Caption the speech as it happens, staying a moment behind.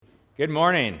Good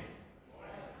morning.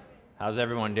 How's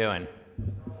everyone doing?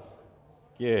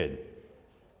 Good.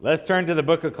 Let's turn to the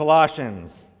book of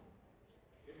Colossians.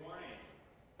 Good morning.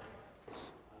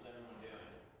 How's everyone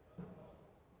doing?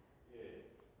 Good.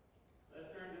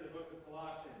 Let's turn to the book of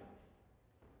Colossians.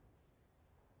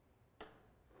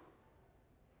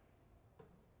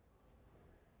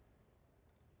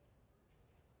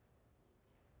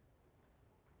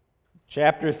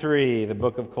 Chapter 3, the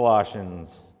book of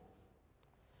Colossians.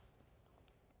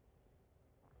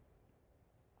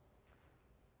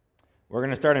 We're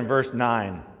going to start in verse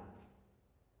 9.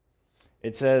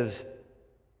 It says,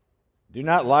 "Do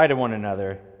not lie to one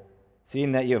another,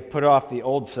 seeing that you have put off the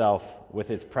old self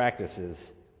with its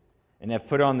practices, and have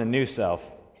put on the new self,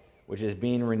 which is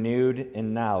being renewed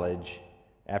in knowledge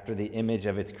after the image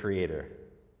of its creator.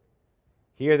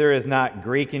 Here there is not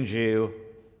Greek and Jew,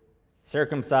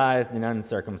 circumcised and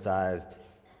uncircumcised,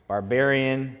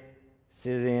 barbarian,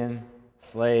 Scythian,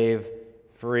 slave,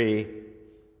 free,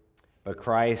 but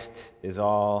Christ is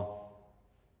all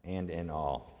and in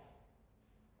all."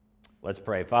 Let's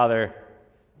pray. Father,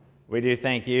 we do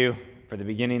thank you for the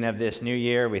beginning of this new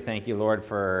year. We thank you, Lord,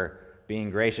 for being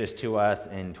gracious to us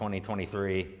in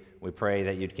 2023. We pray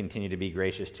that you'd continue to be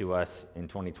gracious to us in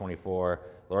 2024.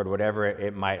 Lord, whatever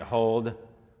it might hold,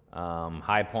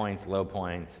 high points, low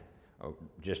points,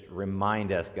 just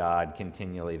remind us, God,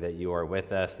 continually that you are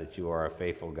with us, that you are a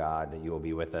faithful God, that you will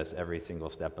be with us every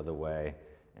single step of the way,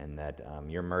 and that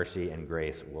your mercy and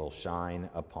grace will shine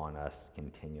upon us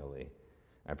continually.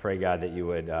 I pray, God, that you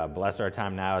would bless our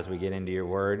time now as we get into your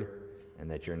word,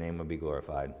 and that your name would be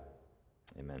glorified.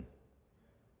 Amen.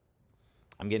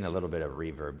 I'm getting a little bit of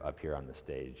reverb up here on the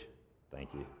stage.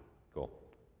 Thank you. Cool.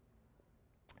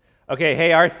 Okay,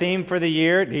 hey, our theme for the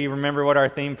year, do you remember what our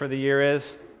theme for the year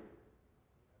is?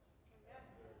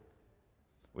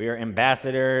 We are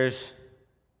ambassadors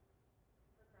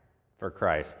for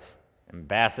Christ.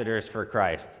 Ambassadors for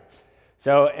Christ.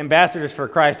 So, ambassadors for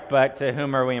Christ, but to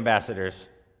whom are we ambassadors?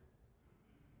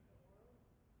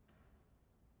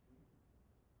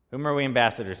 Whom are we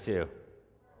ambassadors to?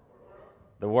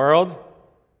 The world?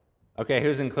 Okay,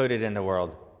 who's included in the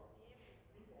world?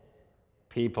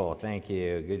 People, thank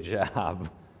you. Good job.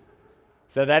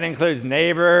 So that includes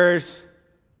neighbors,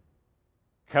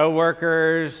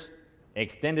 co-workers,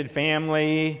 extended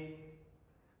family,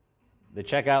 the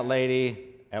checkout lady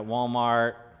at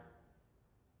Walmart,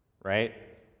 right?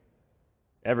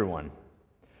 Everyone.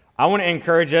 I want to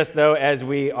encourage us, though, as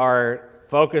we are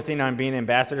focusing on being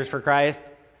ambassadors for Christ,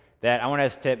 that I want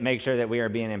us to make sure that we are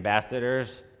being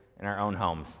ambassadors in our own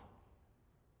homes.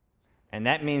 And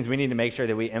that means we need to make sure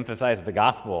that we emphasize the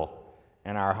gospel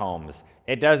in our homes.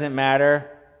 It doesn't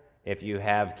matter if you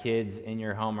have kids in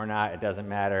your home or not. It doesn't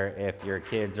matter if your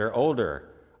kids are older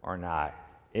or not.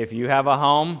 If you have a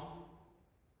home,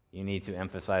 you need to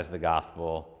emphasize the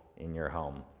gospel in your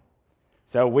home.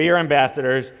 So we are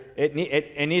ambassadors. It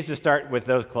needs to start with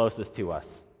those closest to us.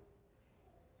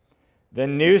 The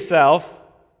new self,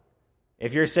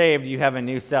 if you're saved, you have a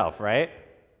new self, right?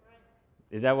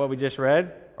 Is that what we just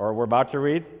read? Or we're about to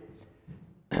read?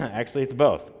 Actually, it's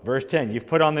both. Verse 10, you've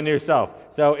put on the new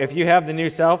self. So if you have the new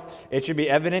self, it should be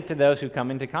evident to those who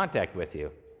come into contact with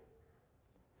you.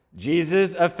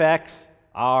 Jesus affects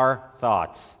our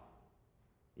thoughts.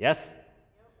 Yes?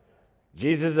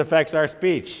 Jesus affects our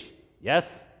speech.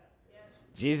 Yes?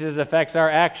 Jesus affects our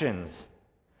actions.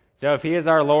 So if he is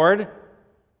our Lord,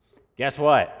 guess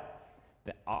what?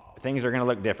 Things are going to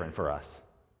look different for us.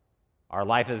 Our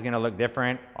life is going to look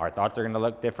different. Our thoughts are going to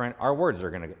look different. Our words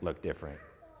are going to look different.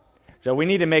 So we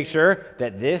need to make sure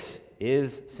that this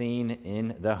is seen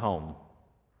in the home.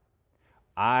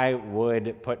 I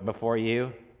would put before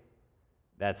you,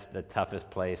 that's the toughest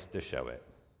place to show it.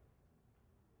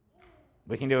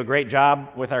 We can do a great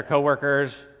job with our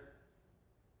coworkers.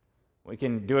 We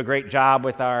can do a great job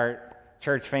with our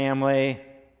church family.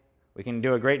 We can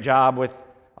do a great job with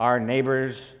our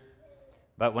neighbors.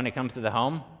 But when it comes to the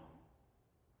home,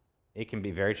 it can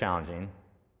be very challenging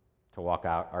to walk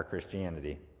out our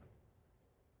Christianity.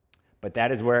 But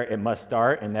that is where it must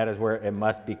start, and that is where it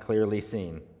must be clearly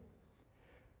seen.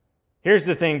 Here's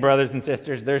the thing, brothers and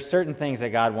sisters. There's certain things that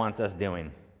God wants us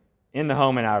doing in the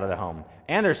home and out of the home.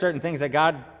 And there's certain things that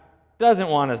God doesn't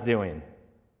want us doing.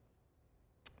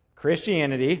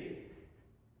 Christianity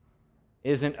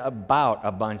isn't about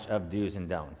a bunch of do's and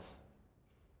don'ts.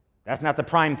 That's not the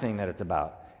prime thing that it's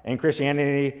about. And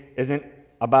Christianity isn't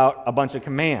about a bunch of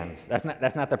commands.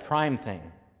 That's not the prime thing.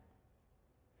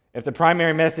 If the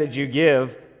primary message you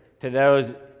give to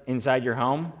those inside your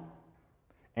home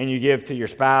and you give to your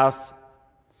spouse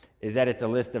is that it's a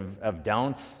list of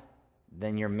don'ts,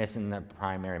 then you're missing the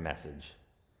primary message.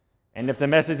 And if the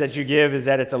message that you give is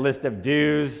that it's a list of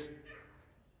dues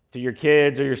to your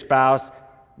kids or your spouse,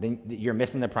 then you're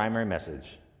missing the primary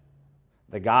message.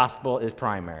 The gospel is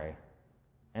primary.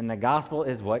 And the gospel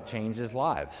is what changes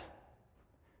lives.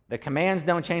 The commands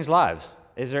don't change lives.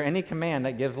 Is there any command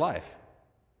that gives life?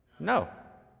 No.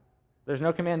 There's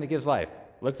no command that gives life.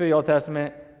 Look through the Old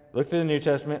Testament, look through the New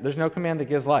Testament. There's no command that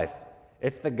gives life.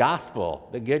 It's the gospel,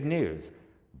 the good news.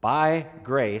 By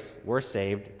grace, we're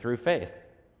saved through faith.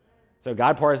 So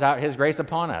God pours out his grace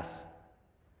upon us.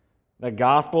 The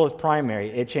gospel is primary.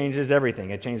 It changes everything.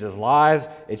 It changes lives.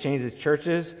 It changes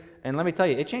churches. And let me tell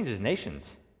you, it changes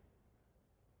nations.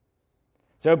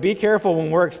 So be careful when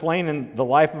we're explaining the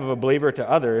life of a believer to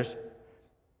others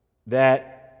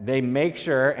that they make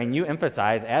sure, and you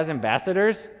emphasize as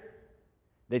ambassadors,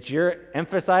 that you're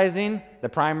emphasizing the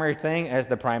primary thing as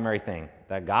the primary thing.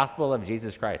 The gospel of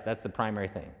Jesus Christ. That's the primary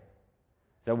thing.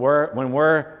 So when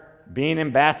we're being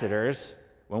ambassadors,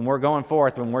 when we're going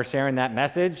forth, when we're sharing that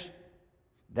message,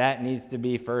 that needs to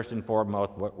be first and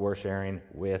foremost what we're sharing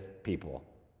with people.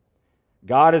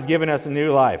 God has given us a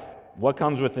new life. What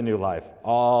comes with the new life?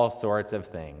 All sorts of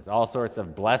things, all sorts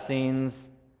of blessings.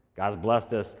 God's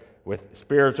blessed us with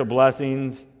spiritual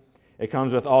blessings. It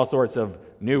comes with all sorts of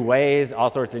new ways, all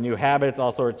sorts of new habits,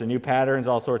 all sorts of new patterns,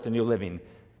 all sorts of new living.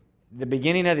 The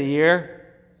beginning of the year,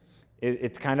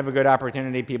 it's kind of a good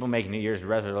opportunity. People make New Year's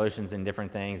resolutions and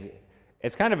different things.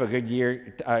 It's kind of a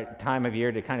good time of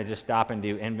year to kind of just stop and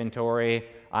do inventory.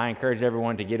 I encourage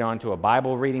everyone to get onto a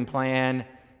Bible reading plan.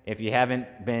 If you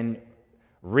haven't been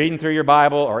reading through your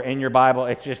Bible or in your Bible,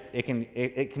 it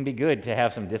can be good to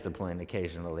have some discipline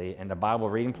occasionally, and the Bible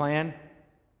reading plan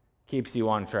keeps you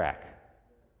on track.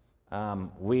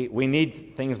 We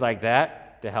need things like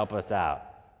that to help us out.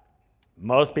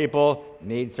 Most people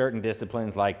need certain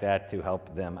disciplines like that to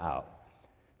help them out.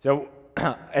 So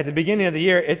at the beginning of the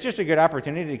year, it's just a good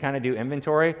opportunity to kind of do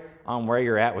inventory on where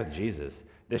you're at with Jesus.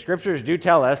 The scriptures do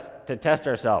tell us to test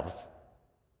ourselves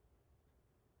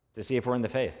to see if we're in the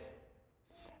faith.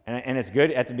 And it's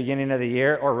good at the beginning of the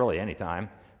year, or really any time,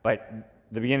 but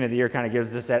the beginning of the year kind of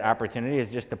gives us that opportunity is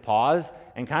just to pause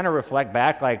and kind of reflect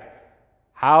back, like,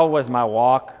 how was my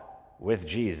walk with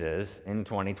Jesus in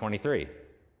 2023?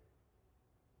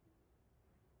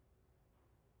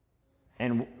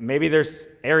 And maybe there's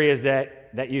areas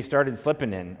that you started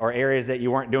slipping in, or areas that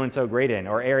you weren't doing so great in,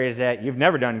 or areas that you've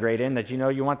never done great in that you know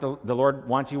you want the Lord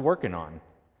wants you working on.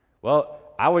 Well,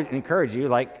 I would encourage you,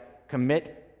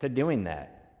 commit to doing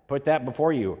that. Put that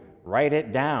before you. Write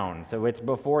it down so it's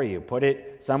before you. Put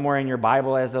it somewhere in your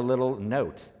Bible as a little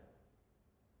note.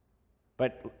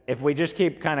 But if we just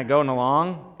keep kind of going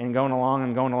along,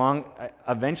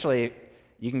 eventually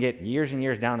you can get years and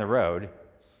years down the road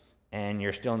and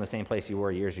you're still in the same place you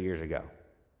were years and years ago.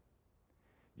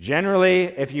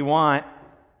 Generally, if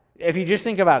you just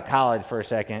think about college for a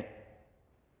second,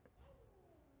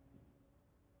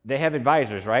 they have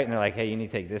advisors, right? And they're like, hey, you need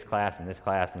to take this class and this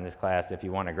class and this class if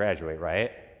you want to graduate,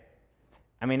 right?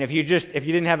 I mean, if you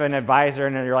didn't have an advisor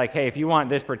and you're like, hey, if you want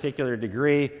this particular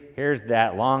degree, here's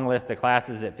that long list of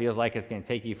classes that feels like it's going to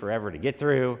take you forever to get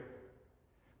through.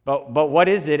 But what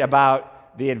is it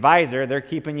about the advisor? They're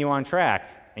keeping you on track.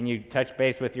 And you touch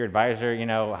base with your advisor,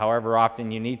 however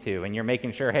often you need to. And you're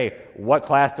making sure, hey, what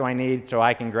class do I need so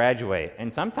I can graduate?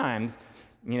 And sometimes,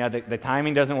 the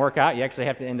timing doesn't work out. You actually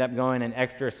have to end up going an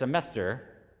extra semester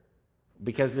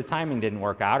because the timing didn't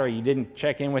work out, or you didn't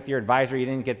check in with your advisor, you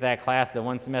didn't get that class that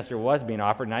one semester was being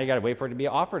offered. Now you got to wait for it to be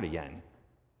offered again.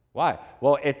 Why?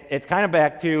 Well, it's kind of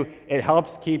back to, it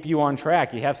helps keep you on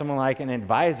track. You have someone like an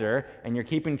advisor, and you're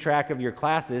keeping track of your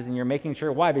classes, and you're making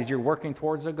sure, why? Because you're working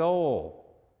towards a goal.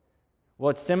 Well,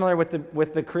 it's similar with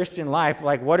the Christian life.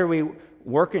 Like, what are we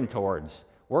working towards?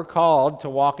 We're called to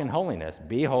walk in holiness.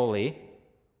 Be holy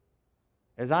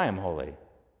as I am holy.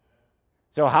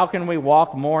 So how can we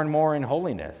walk more and more in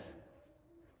holiness?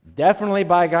 Definitely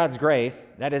by God's grace.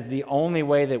 That is the only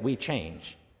way that we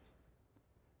change.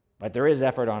 But there is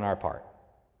effort on our part.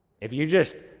 If you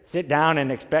just sit down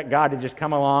and expect God to just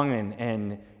come along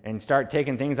and start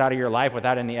taking things out of your life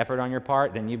without any effort on your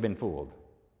part, then you've been fooled.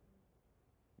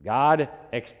 God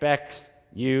expects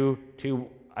you to,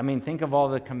 think of all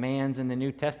the commands in the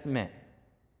New Testament.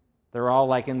 They're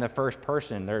all in the first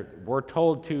person. We're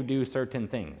told to do certain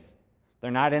things.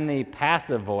 They're not in the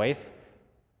passive voice.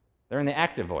 They're in the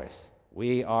active voice.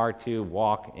 We are to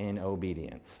walk in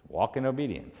obedience. Walk in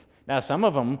obedience. Now,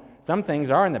 some things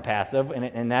are in the passive,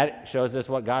 and that shows us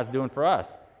what God's doing for us.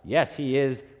 Yes,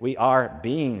 we are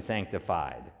being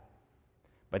sanctified.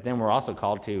 But then we're also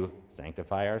called to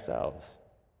sanctify ourselves.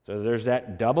 So there's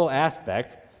that double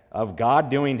aspect of God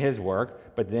doing his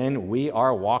work, but then we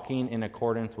are walking in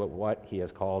accordance with what he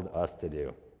has called us to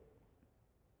do.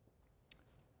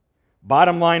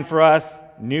 Bottom line for us,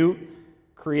 new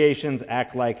creations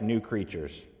act like new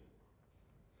creatures.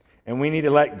 And we need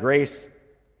to let grace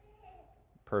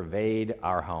pervade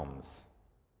our homes.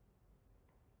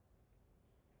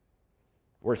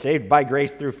 We're saved by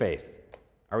grace through faith.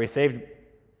 Are we saved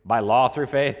by law through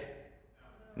faith?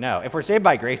 No. If we're saved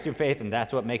by grace through faith and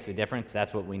that's what makes a difference,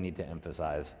 that's what we need to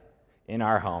emphasize in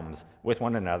our homes, with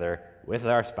one another, with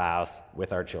our spouse,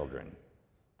 with our children.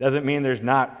 Doesn't mean there's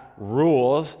not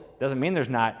rules, doesn't mean there's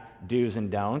not do's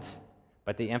and don'ts,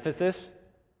 but the emphasis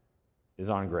is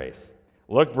on grace.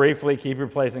 Look briefly, keep your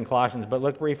place in Colossians, but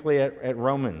look briefly at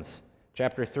Romans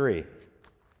chapter 3.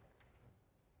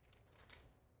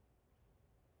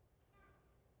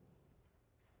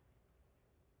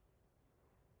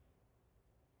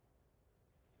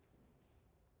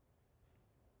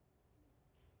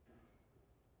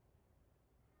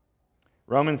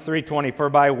 Romans 3:20, for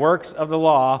by works of the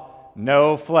law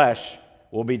no flesh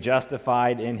will be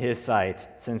justified in his sight,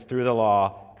 since through the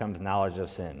law comes knowledge of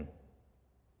sin.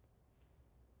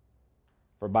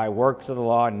 For by works of the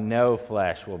law no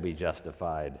flesh will be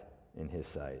justified in his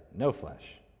sight. No flesh.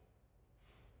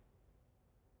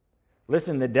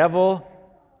 Listen, the devil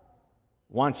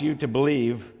wants you to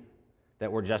believe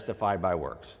that we're justified by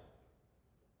works.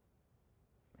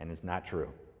 And it's not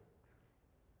true.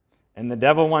 And the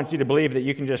devil wants you to believe that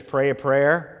you can just pray a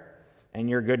prayer and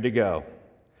you're good to go.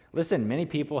 Listen, many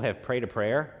people have prayed a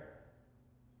prayer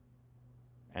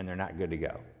and they're not good to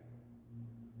go.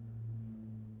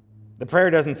 The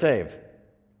prayer doesn't save.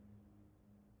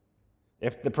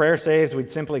 If the prayer saves,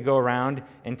 we'd simply go around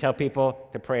and tell people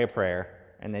to pray a prayer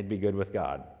and they'd be good with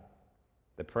God.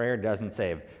 The prayer doesn't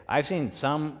save. I've seen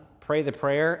some pray the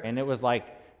prayer and it was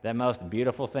like the most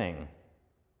beautiful thing.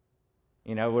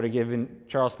 You know, would have given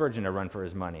Charles Spurgeon a run for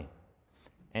his money.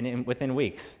 And within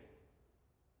weeks,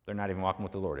 they're not even walking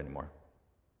with the Lord anymore.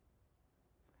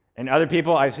 And other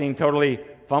people I've seen totally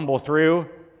fumble through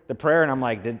the prayer, and I'm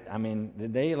like, did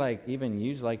they even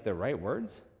use the right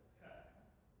words?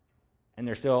 And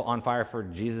they're still on fire for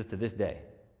Jesus to this day.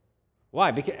 Why?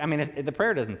 Because the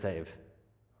prayer doesn't save.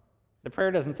 The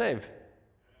prayer doesn't save.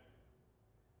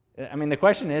 The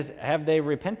question is, have they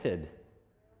repented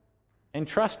and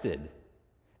trusted?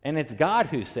 And it's God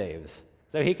who saves.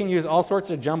 So he can use all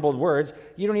sorts of jumbled words.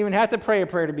 You don't even have to pray a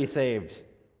prayer to be saved.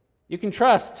 You can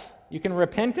trust. You can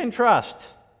repent and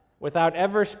trust without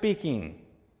ever speaking.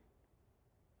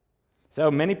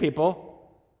 So many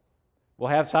people will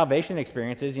have salvation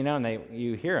experiences, and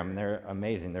you hear them, and they're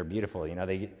amazing, they're beautiful.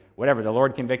 The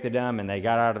Lord convicted them, and they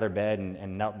got out of their bed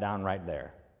and knelt down right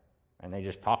there. And they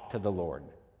just talked to the Lord.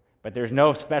 But there's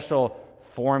no special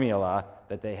formula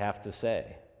that they have to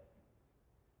say.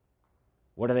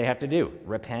 What do they have to do?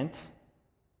 Repent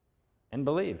and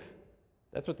believe.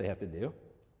 That's what they have to do.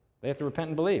 They have to repent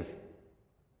and believe.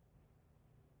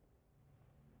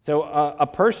 So a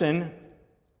person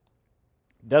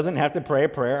doesn't have to pray a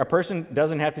prayer. A person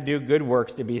doesn't have to do good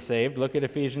works to be saved. Look at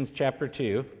Ephesians chapter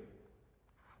 2.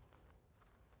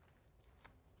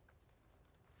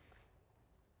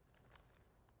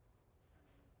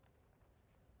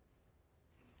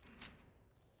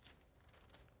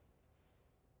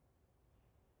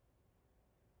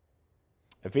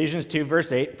 Ephesians 2,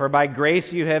 verse 8, for by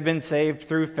grace you have been saved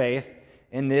through faith,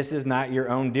 and this is not your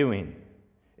own doing.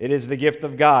 It is the gift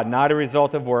of God, not a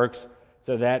result of works,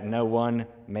 so that no one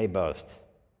may boast.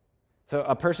 So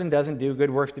a person doesn't do good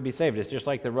works to be saved. It's just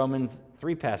like the Romans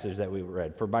 3 passage that we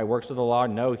read. For by works of the law,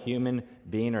 no human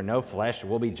being or no flesh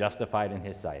will be justified in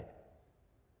his sight.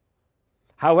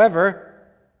 However,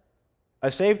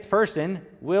 a saved person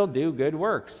will do good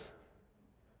works.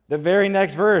 The very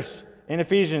next verse, in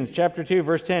Ephesians chapter 2,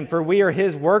 verse 10, for we are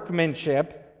his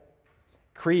workmanship,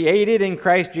 created in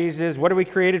Christ Jesus. What are we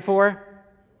created for?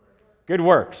 Good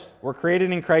works. We're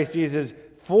created in Christ Jesus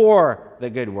for the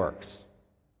good works.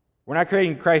 We're not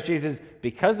created in Christ Jesus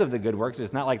because of the good works.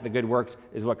 It's not like the good works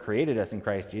is what created us in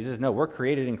Christ Jesus. No, we're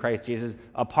created in Christ Jesus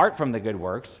apart from the good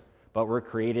works, but we're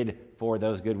created for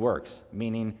those good works,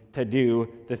 meaning to do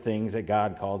the things that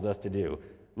God calls us to do.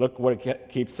 Look what it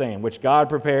keeps saying, which God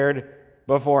prepared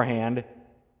beforehand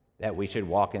that we should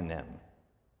walk in them.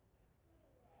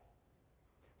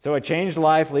 So a changed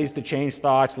life leads to changed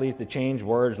thoughts, leads to changed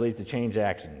words, leads to changed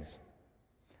actions.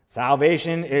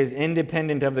 Salvation is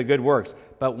independent of the good works,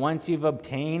 but once you've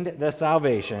obtained the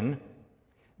salvation,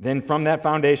 then from that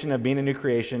foundation of being a new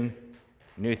creation,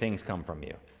 new things come from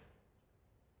you.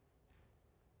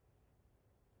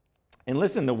 And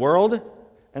listen, the world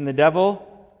and the devil,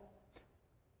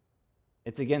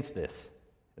 It's against this.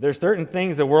 There's certain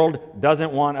things the world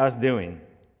doesn't want us doing.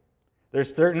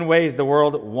 There's certain ways the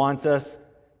world wants us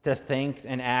to think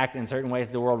and act, and certain ways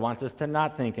the world wants us to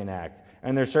not think and act.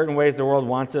 And there's certain ways the world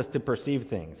wants us to perceive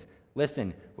things.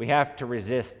 Listen, we have to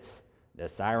resist the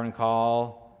siren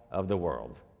call of the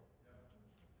world.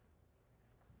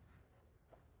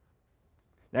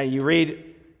 Now, you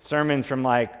read sermons from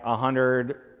like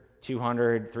 100,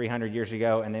 200, 300 years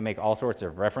ago, and they make all sorts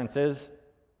of references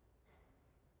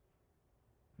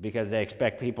because they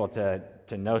expect people to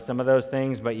know some of those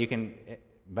things,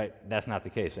 but that's not the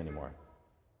case anymore.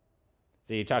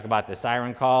 So you talk about the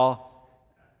siren call,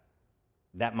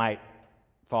 that might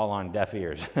fall on deaf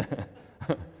ears,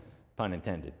 pun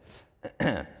intended.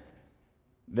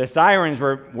 The sirens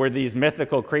were these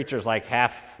mythical creatures like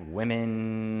half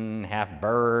women, half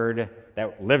bird,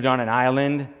 that lived on an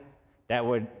island that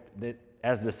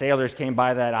as the sailors came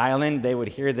by that island, they would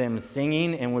hear them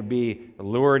singing and would be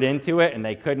lured into it, and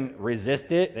they couldn't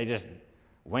resist it. They just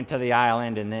went to the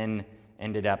island and then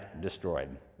ended up destroyed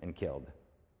and killed.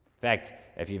 In fact,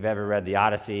 if you've ever read the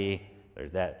Odyssey,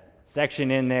 there's that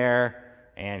section in there,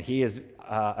 and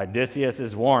Odysseus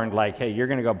is warned, like, hey, you're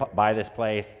going to go by this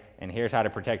place, and here's how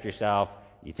to protect yourself.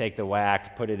 You take the wax,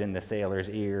 put it in the sailors'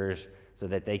 ears so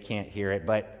that they can't hear it.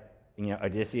 But,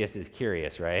 Odysseus is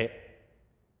curious, right?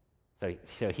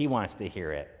 So he wants to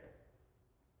hear it.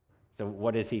 So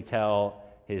what does he tell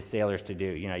his sailors to do?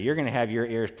 You're going to have your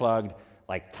ears plugged,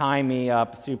 like tie me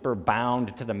up, super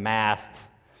bound to the mast,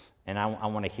 and I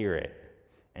want to hear it.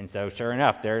 And so sure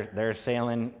enough, they're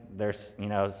sailing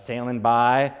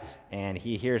by, and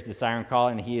he hears the siren call,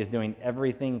 and he is doing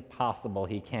everything possible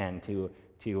he can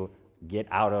to get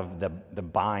out of the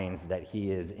binds that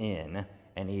he is in,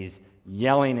 and he's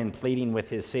yelling and pleading with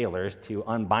his sailors to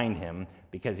unbind him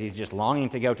because he's just longing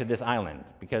to go to this island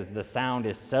because the sound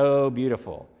is so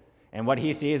beautiful. And what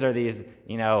he sees are these,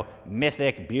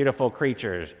 mythic, beautiful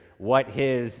creatures. What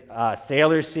his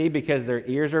sailors see, because their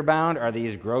ears are bound, are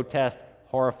these grotesque,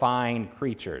 horrifying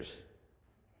creatures.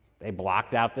 They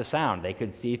blocked out the sound. They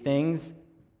could see things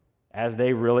as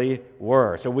they really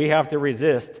were. So we have to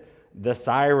resist the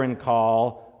siren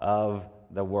call of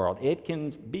the world. It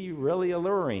can be really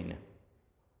alluring.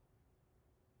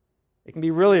 It can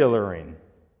be really alluring.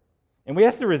 And we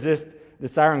have to resist the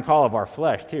siren call of our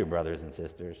flesh too, brothers and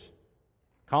sisters,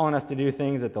 calling us to do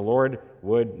things that the Lord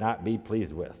would not be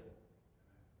pleased with.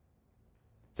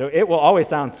 So it will always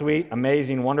sound sweet,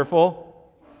 amazing, wonderful,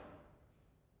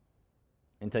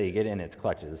 until you get in its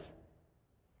clutches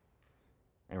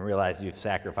and realize you've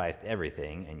sacrificed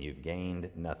everything and you've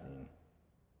gained nothing.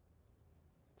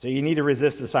 So you need to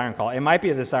resist the siren call. It might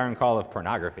be the siren call of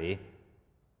pornography.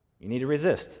 You need to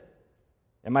resist.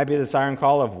 It might be the siren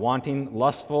call of wanting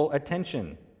lustful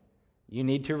attention. You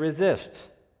need to resist.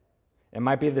 It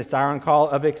might be the siren call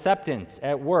of acceptance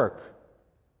at work.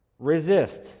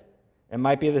 Resist. It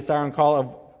might be the siren call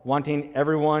of wanting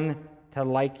everyone to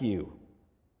like you.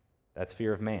 That's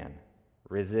fear of man.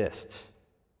 Resist.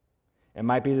 It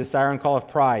might be the siren call of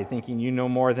pride, thinking you know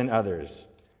more than others.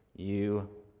 You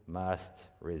must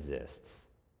resist.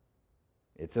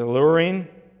 It's alluring.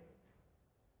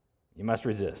 You must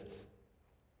resist.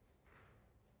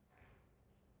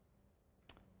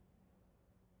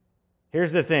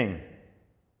 Here's the thing.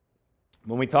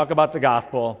 When we talk about the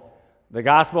gospel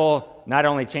not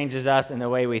only changes us in the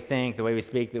way we think, the way we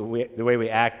speak, the way we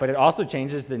act, but it also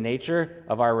changes the nature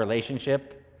of our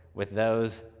relationship with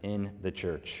those in the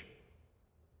church.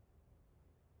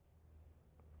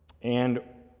 And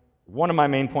one of my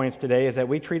main points today is that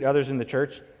we treat others in the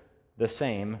church the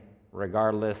same,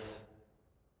 regardless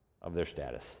of their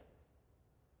status.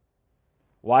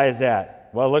 Why is that?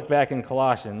 Well, look back in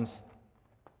Colossians.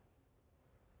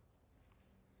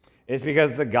 It's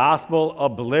because the gospel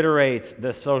obliterates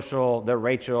the social, the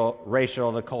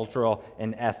racial, the cultural,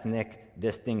 and ethnic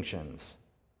distinctions.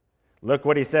 Look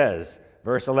what he says,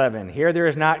 verse 11. Here there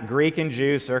is not Greek and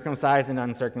Jew, circumcised and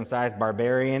uncircumcised,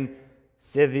 barbarian,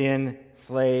 Scythian,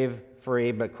 slave,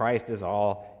 free, but Christ is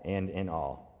all and in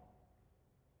all.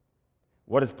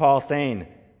 What is Paul saying?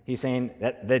 He's saying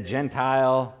that the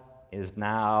Gentile is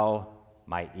now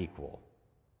my equal.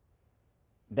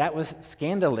 That was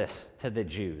scandalous to the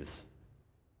Jews.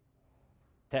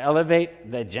 To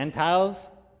elevate the Gentiles?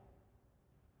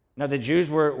 Now, the Jews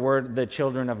were the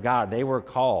children of God. They were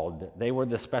called. They were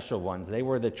the special ones. They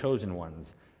were the chosen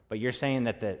ones. But you're saying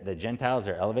that the Gentiles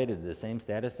are elevated to the same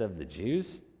status of the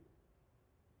Jews?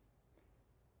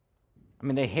 I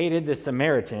mean, they hated the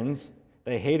Samaritans.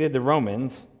 They hated the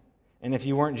Romans. And if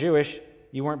you weren't Jewish,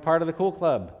 you weren't part of the cool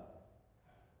club.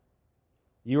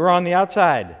 You were on the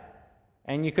outside.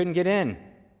 And you couldn't get in.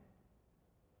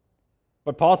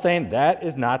 But Paul's saying that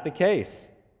is not the case.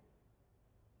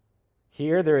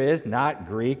 Here there is not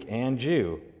Greek and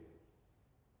Jew.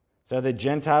 So the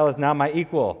Gentile is now my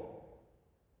equal.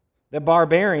 The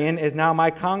barbarian is now my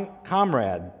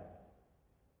comrade.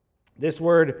 This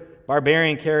word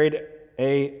barbarian carried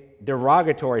a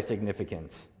derogatory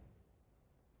significance,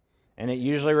 and it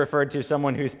usually referred to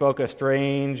someone who spoke a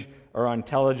strange or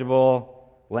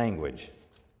unintelligible language.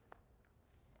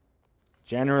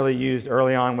 Generally used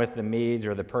early on with the Medes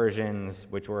or the Persians,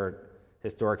 which were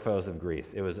historic foes of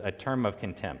Greece. It was a term of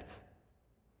contempt,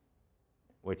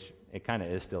 which it kind of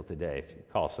is still today. If you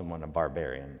call someone a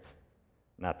barbarian, it's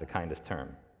not the kindest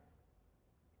term.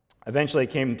 Eventually,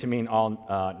 it came to mean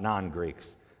all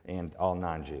non-Greeks and all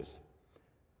non-Jews.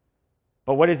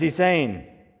 But what is he saying?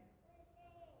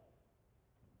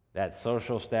 That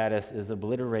social status is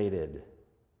obliterated.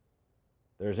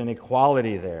 There's an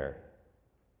equality there.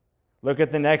 Look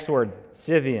at the next word,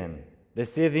 Scythian. The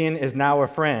Scythian is now a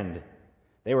friend.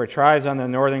 They were tribes on the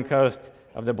northern coast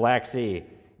of the Black Sea.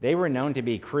 They were known to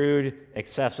be crude,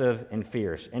 excessive, and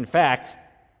fierce. In fact,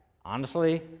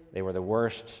 honestly, they were the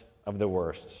worst of the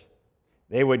worst.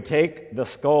 They would take the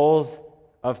skulls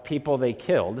of people they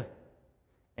killed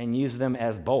and use them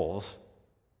as bowls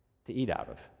to eat out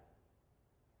of.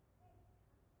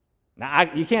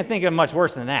 Now, you can't think of much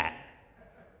worse than that.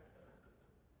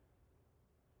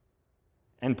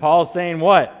 And Paul's saying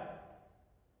what?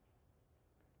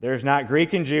 There's not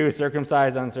Greek and Jew,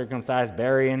 circumcised, uncircumcised,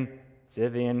 barbarian,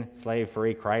 Scythian, slave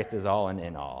free. Christ is all and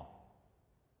in all.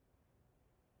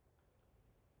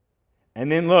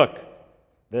 And then look,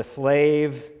 the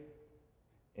slave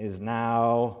is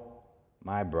now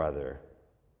my brother.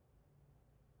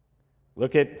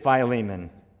 Look at Philemon.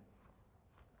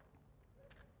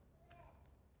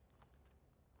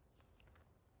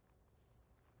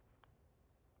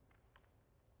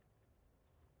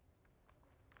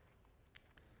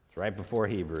 It's right before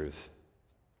Hebrews.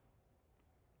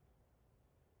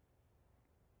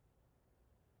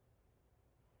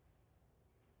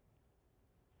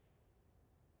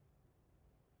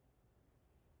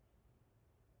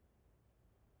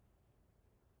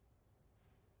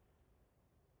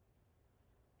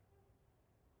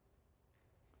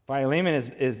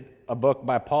 Philemon is a book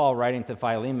by Paul writing to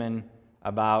Philemon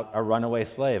about a runaway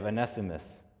slave, Onesimus.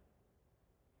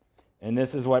 And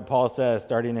this is what Paul says,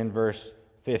 starting in verse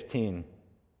 15.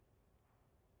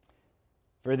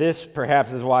 For this,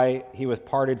 perhaps, is why he was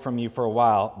parted from you for a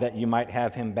while, that you might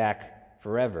have him back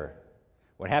forever.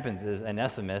 What happens is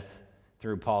Onesimus,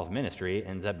 through Paul's ministry,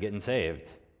 ends up getting saved.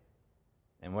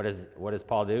 And what does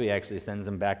Paul do? He actually sends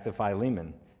him back to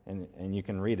Philemon. And you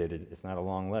can read it. It's not a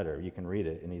long letter. You can read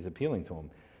it, and he's appealing to him.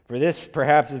 For this,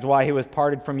 perhaps, is why he was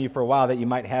parted from you for a while, that you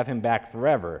might have him back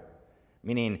forever.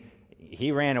 Meaning,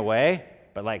 he ran away,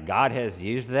 but like God has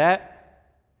used that,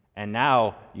 and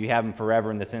now you have him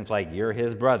forever in the sense like you're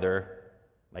his brother,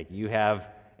 like you have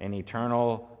an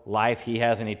eternal life, he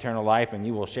has an eternal life, and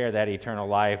you will share that eternal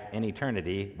life in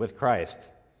eternity with Christ.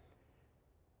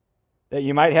 That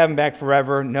you might have him back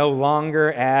forever, no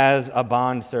longer as a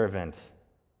bondservant,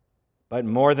 but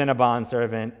more than a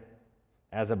bondservant,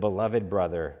 as a beloved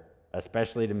brother,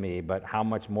 especially to me, but how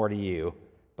much more to you,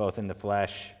 both in the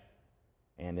flesh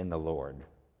and in the Lord.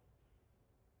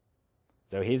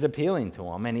 So he's appealing to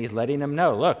him, and he's letting him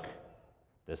know, look,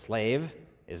 the slave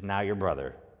is now your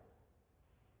brother.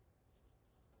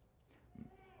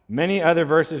 Many other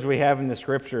verses we have in the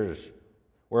Scriptures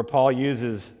where Paul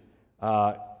uses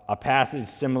a passage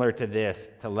similar to this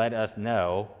to let us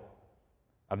know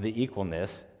of the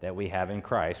equalness that we have in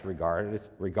Christ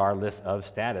regardless of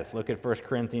status. Look at 1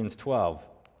 Corinthians 12.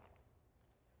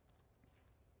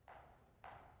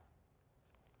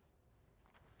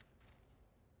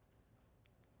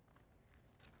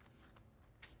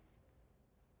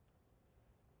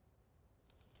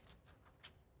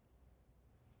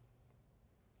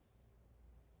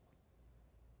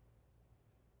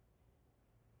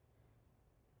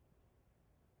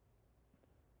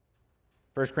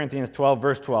 First Corinthians 12,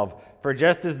 verse 12. For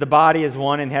just as the body is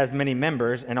one and has many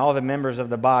members, and all the members of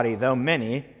the body, though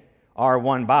many, are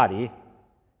one body,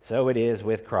 so it is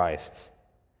with Christ.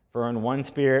 For in one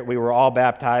Spirit we were all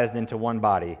baptized into one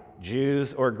body,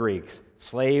 Jews or Greeks,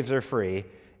 slaves or free,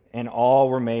 and all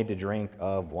were made to drink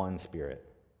of one Spirit.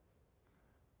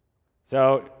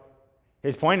 So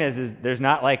his point is there's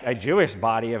not like a Jewish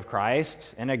body of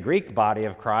Christ and a Greek body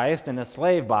of Christ and a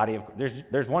slave body of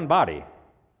there's one body.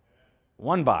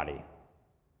 One body.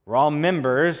 We're all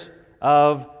members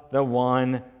of the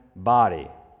one body.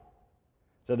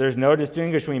 So there's no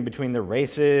distinguishing between the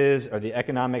races or the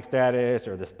economic status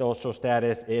or the social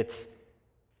status. It's,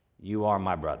 you are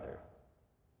my brother.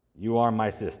 You are my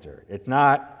sister. It's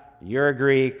not, you're a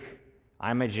Greek,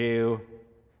 I'm a Jew.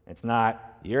 It's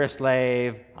not, you're a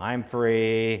slave, I'm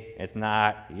free. It's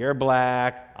not, you're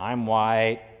black, I'm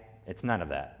white. It's none of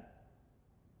that.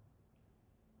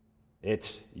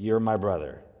 It's, you're my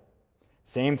brother.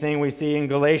 Same thing we see in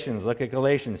Galatians. Look at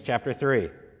Galatians chapter 3.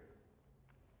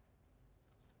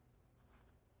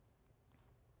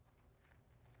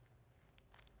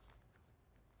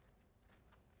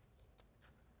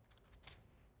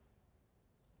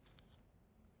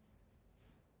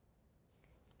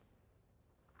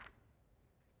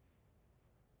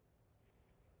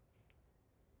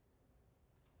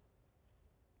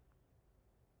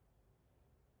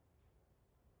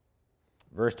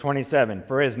 Verse 27,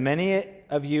 for as many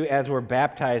of you as were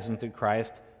baptized into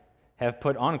Christ have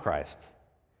put on Christ.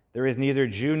 There is neither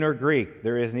Jew nor Greek,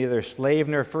 there is neither slave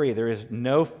nor free, there is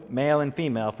no male and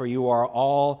female, for you are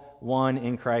all one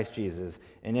in Christ Jesus.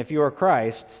 And if you are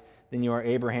Christ's, then you are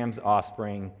Abraham's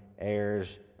offspring,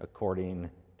 heirs according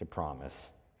to promise.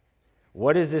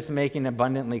 What is this making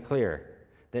abundantly clear?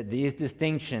 That these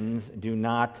distinctions do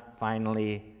not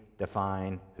finally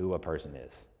define who a person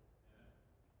is.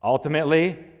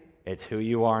 Ultimately, it's who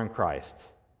you are in Christ.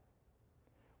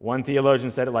 One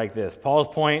theologian said it like this. Paul's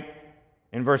point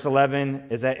in verse 11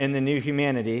 is that in the new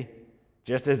humanity,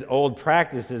 just as old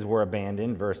practices were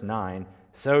abandoned, verse 9,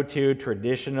 so too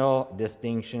traditional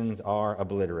distinctions are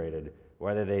obliterated,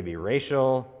 whether they be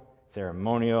racial,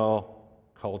 ceremonial,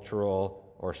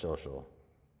 cultural, or social.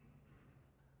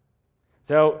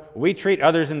 So we treat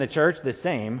others in the church the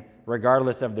same,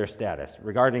 regardless of their status,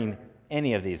 regarding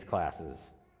any of these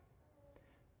classes.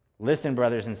 Listen,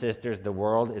 brothers and sisters, the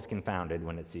world is confounded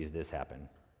when it sees this happen.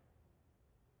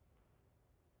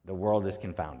 The world is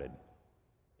confounded.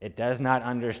 It does not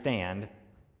understand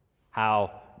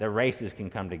how the races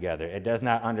can come together. It does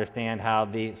not understand how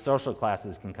the social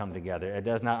classes can come together. It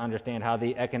does not understand how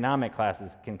the economic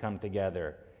classes can come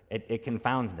together. It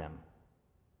confounds them.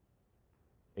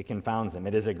 It confounds them.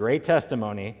 It is a great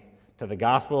testimony to the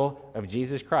gospel of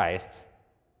Jesus Christ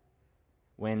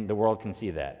when the world can see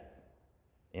that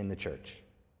in the church.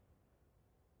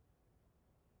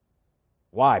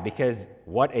 Why? Because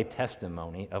what a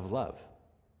testimony of love.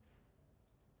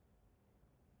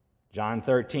 John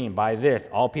 13, by this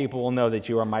all people will know that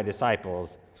you are my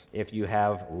disciples if you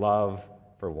have love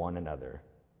for one another.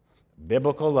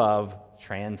 Biblical love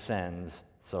transcends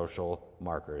social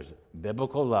markers.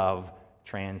 Biblical love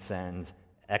transcends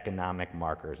economic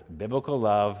markers. Biblical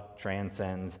love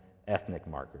transcends ethnic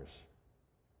markers.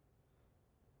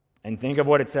 And think of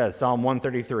what it says, Psalm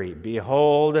 133,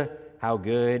 behold how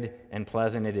good and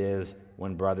pleasant it is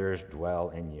when brothers dwell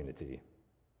in unity.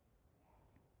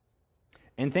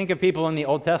 And think of people in the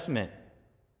Old Testament,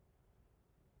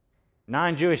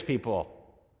 non-Jewish people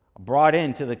brought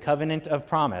into the covenant of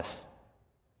promise.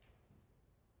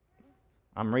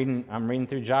 I'm reading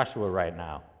through Joshua right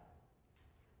now.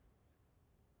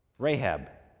 Rahab,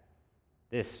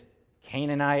 this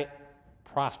Canaanite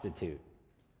prostitute,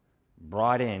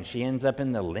 brought in. She ends up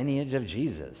in the lineage of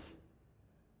Jesus.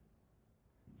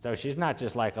 So she's not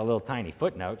just like a little tiny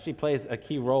footnote. She plays a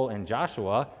key role in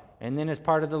Joshua and then is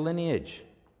part of the lineage,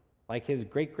 like his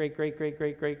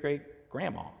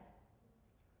great-great-great-great-great-great-grandma.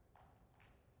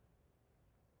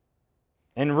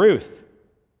 And Ruth,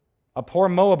 a poor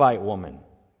Moabite woman,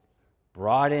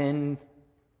 brought in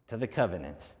to the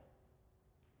covenant.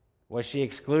 Was she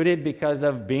excluded because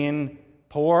of being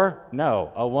poor?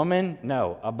 No. A woman?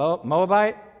 No. A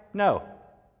Moabite? No.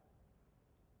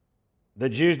 The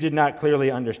Jews did not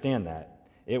clearly understand that.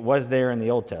 It was there in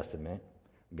the Old Testament.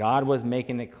 God was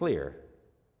making it clear.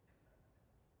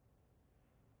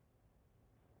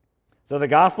 So the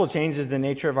gospel changes the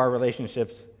nature of our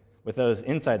relationships with those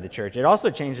inside the church. It also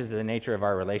changes the nature of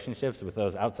our relationships with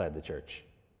those outside the church.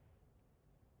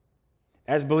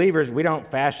 As believers, we don't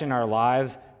fashion our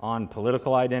lives on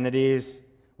political identities.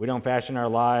 We don't fashion our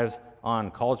lives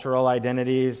on cultural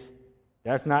identities.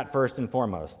 That's not first and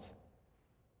foremost.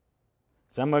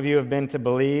 Some of you have been to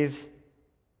Belize,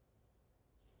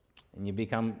 and you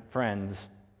become friends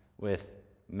with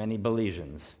many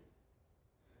Belizeans.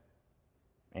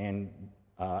 And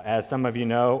as some of you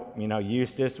know,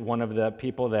 Eustace, one of the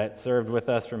people that served with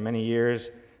us for many years,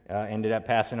 ended up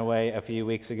passing away a few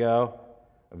weeks ago.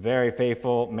 A very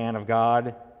faithful man of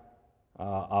God,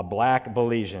 a black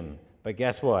Belizean. But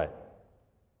guess what?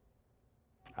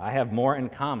 I have more in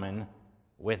common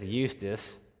with Eustace,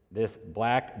 this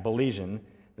black Belizean,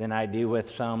 than I do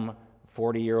with some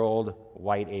 40-year-old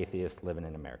white atheist living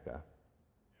in America.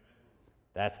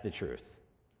 That's the truth.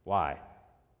 Why?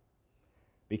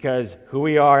 Because who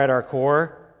we are at our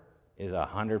core is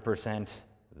 100%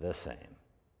 the same.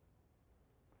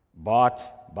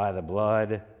 Bought by the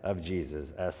blood of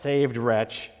Jesus, a saved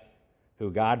wretch who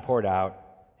God poured out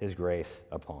his grace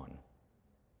upon.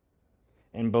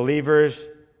 And believers,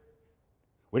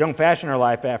 we don't fashion our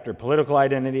life after political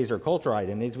identities or cultural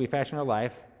identities. We fashion our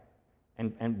life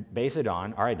and base it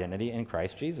on our identity in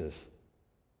Christ Jesus.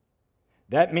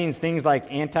 That means things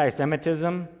like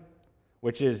anti-Semitism,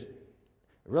 which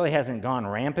really hasn't gone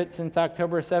rampant since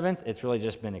October 7th. It's really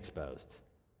just been exposed.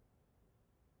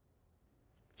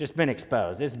 Just been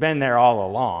exposed. It's been there all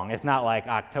along. It's not like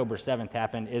October 7th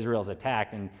happened, Israel's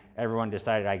attacked, and everyone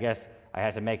decided, I guess I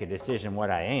have to make a decision what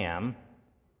I am.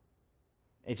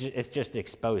 It's just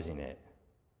exposing it.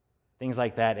 Things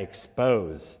like that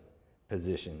expose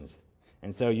positions.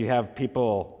 And so you have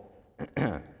people,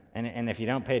 and if you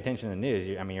don't pay attention to the news,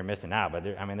 you're missing out. But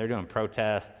they're doing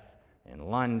protests in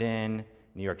London,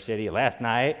 New York City. Last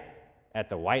night at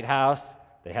the White House,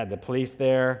 they had the police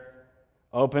there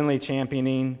openly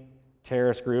championing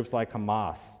terrorist groups like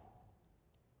Hamas.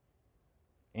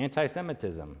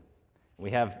 Anti-Semitism.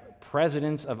 We have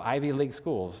presidents of Ivy League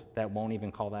schools that won't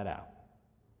even call that out.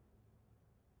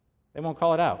 They won't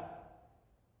call it out.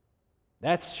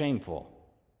 That's shameful.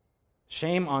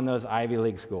 Shame on those Ivy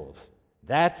League schools.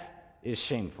 That is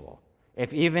shameful.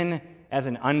 If even as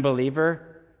an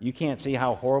unbeliever, you can't see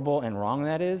how horrible and wrong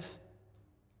that is,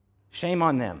 shame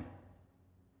on them.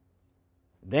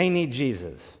 They need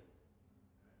Jesus.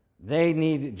 They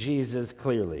need Jesus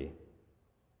clearly.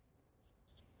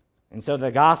 And so the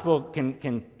gospel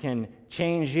can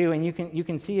change you, and you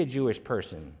can see a Jewish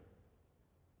person.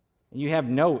 You have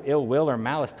no ill will or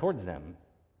malice towards them.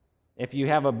 If you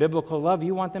have a biblical love,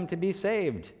 you want them to be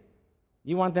saved.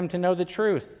 You want them to know the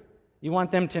truth. You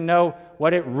want them to know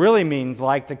what it really means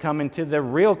like to come into the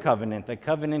real covenant, the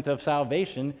covenant of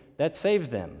salvation that saves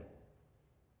them.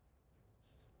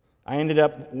 I ended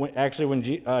up, when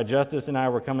Justice and I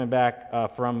were coming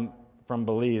back from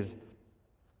Belize,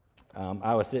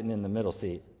 I was sitting in the middle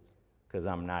seat because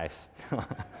I'm nice.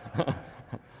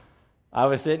 I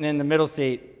was sitting in the middle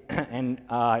seat, and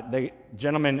the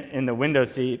gentleman in the window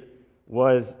seat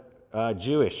was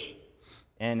Jewish.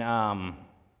 And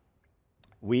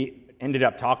we ended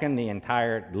up talking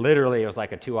literally it was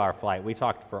like a 2-hour flight. We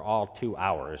talked for all 2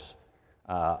 hours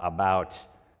about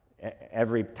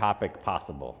every topic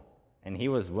possible. And he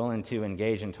was willing to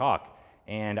engage and talk.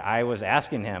 And I was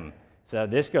asking him, so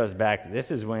this goes back, this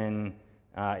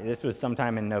was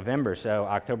sometime in November, so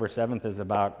October 7th is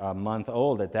about a month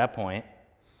old at that point.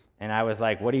 And I was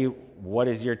like, what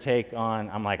is your take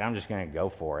on, I'm just going to go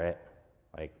for it.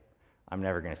 Like, I'm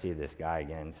never going to see this guy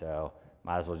again, so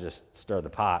might as well just stir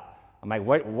the pot. I'm like,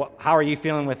 how are you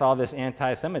feeling with all this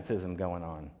anti-Semitism going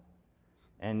on?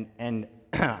 And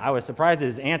I was surprised at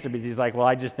his answer because he's like, well,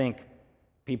 I just think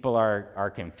people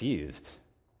are confused.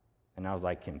 And I was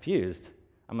like, confused?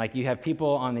 I'm like, you have people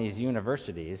on these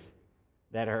universities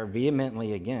that are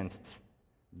vehemently against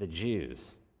the Jews.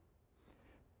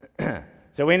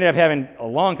 So we ended up having a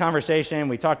long conversation.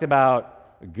 We talked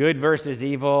about good versus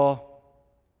evil.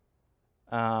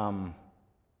 And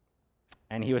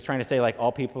he was trying to say, like,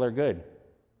 all people are good.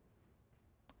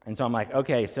 And so I'm like,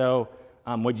 okay, so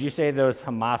would you say those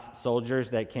Hamas soldiers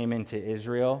that came into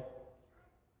Israel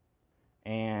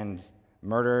and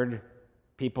murdered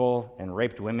people and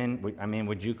raped women,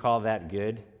 would you call that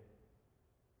good?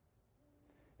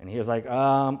 And he was like,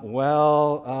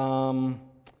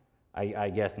 I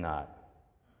guess not.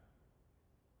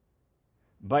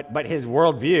 But his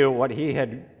worldview, what he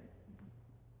had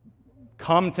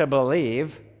come to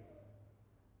believe,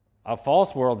 a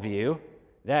false worldview,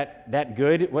 that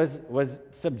good was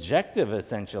subjective,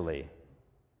 essentially.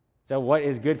 So what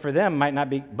is good for them might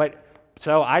not be,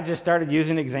 so I just started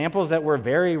using examples that were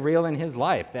very real in his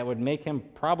life that would make him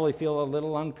probably feel a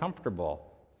little uncomfortable.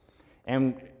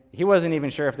 And he wasn't even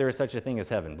sure if there was such a thing as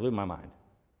heaven. Blew my mind.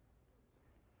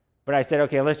 But I said,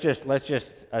 okay, let's just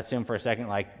assume for a second,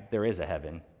 like, there is a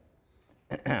heaven.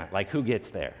 Like, who gets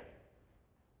there?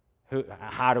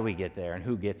 How do we get there, and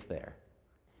who gets there?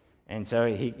 And so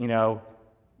he,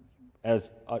 as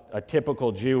a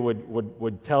typical Jew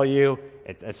would tell you,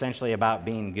 it's essentially about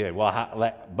being good.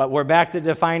 Well, but we're back to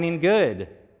defining good.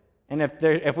 And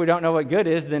if we don't know what good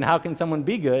is, then how can someone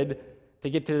be good to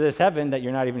get to this heaven that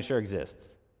you're not even sure exists?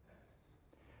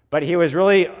 But he was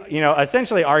really,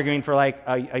 essentially arguing for like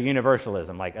a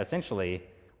universalism, like essentially,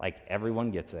 like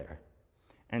everyone gets there.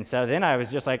 And so then I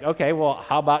was just like, okay, well,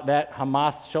 how about that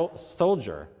Hamas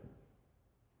soldier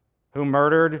who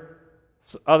murdered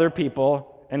other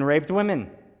people and raped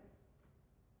women?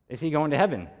 Is he going to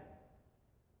heaven?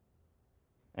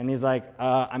 And he's like,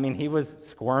 he was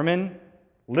squirming,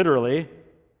 literally,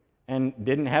 and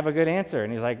didn't have a good answer.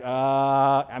 And he's like,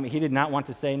 he did not want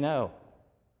to say no.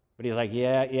 But he's like,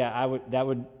 that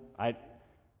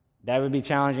would be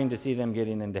challenging to see them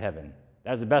getting into heaven.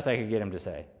 That was the best I could get him to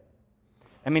say.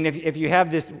 I mean, if you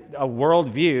have a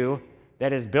worldview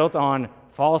that is built on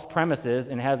false premises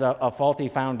and has a faulty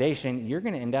foundation, you're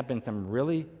going to end up in some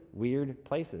really weird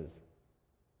places.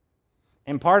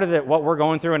 And part of what we're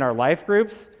going through in our life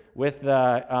groups with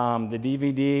the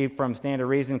DVD from Stand to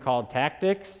Reason called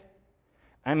Tactics,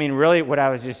 I mean, really what I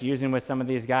was just using with some of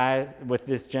these guys, with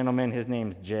this gentleman, his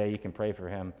name's Jay, you can pray for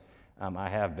him, I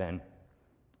have been.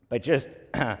 But just,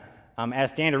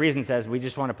 as Stand to Reason says, we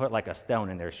just want to put like a stone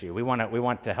in their shoe. We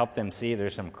want to help them see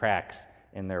there's some cracks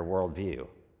in their worldview.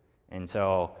 And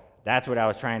so that's what I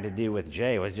was trying to do with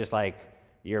Jay, was just like,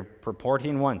 you're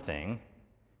purporting one thing,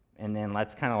 and then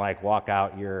let's kind of like walk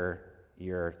out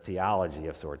your theology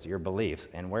of sorts, your beliefs,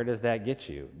 and where does that get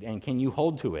you? And can you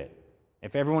hold to it?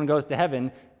 If everyone goes to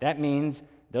heaven, that means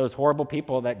those horrible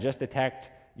people that just attacked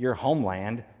your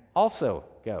homeland also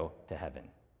go to heaven.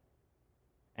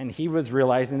 And he was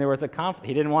realizing there was a conflict.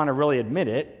 He didn't want to really admit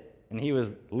it, and he was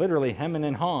literally hemming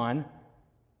and hawing.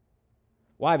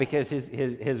 Why? Because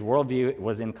his worldview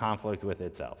was in conflict with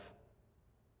itself.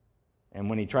 And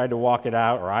when he tried to walk it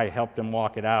out, or I helped him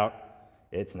walk it out,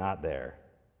 it's not there.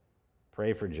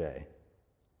 Pray for Jay.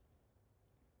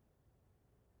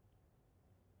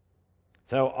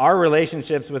 So our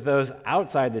relationships with those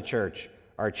outside the church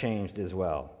are changed as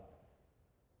well.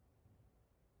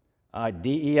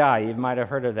 DEI, you might have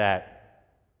heard of that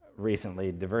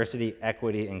recently. Diversity,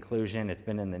 equity, inclusion. It's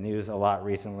been in the news a lot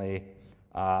recently.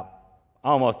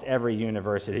 Almost every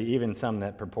university, even some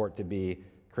that purport to be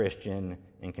Christian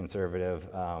and conservative,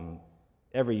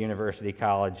 every university,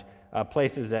 college,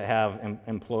 places that have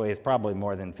employees, probably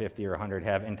more than 50 or 100,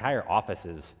 have entire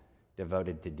offices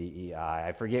devoted to DEI.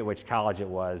 I forget which college it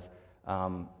was,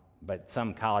 but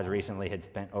some college recently had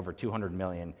spent over $200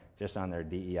 million just on their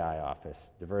DEI office.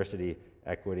 Diversity,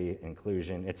 equity,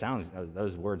 inclusion.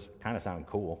 Those words kind of sound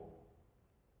cool.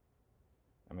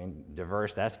 I mean,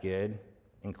 diverse, that's good.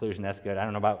 Inclusion, that's good. I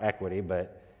don't know about equity,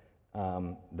 but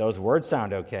those words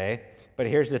sound okay. But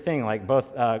here's the thing, like both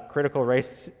critical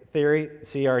race theory,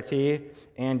 CRT,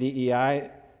 and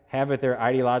DEI have at their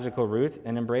ideological roots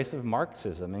an embrace of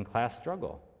Marxism and class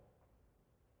struggle.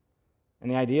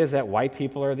 And the idea is that white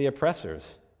people are the oppressors,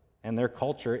 and their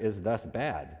culture is thus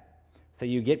bad. So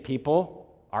you get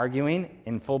people arguing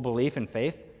in full belief and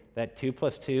faith that 2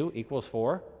 + 2 =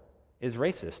 4 is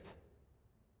racist.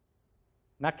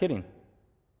 Not kidding.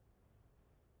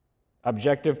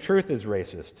 Objective truth is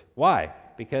racist. Why?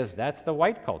 Because that's the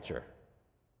white culture.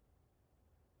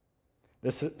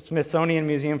 The Smithsonian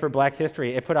Museum for Black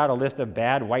History, it put out a list of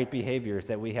bad white behaviors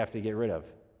that we have to get rid of.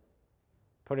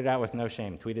 Put it out with no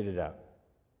shame. Tweeted it out.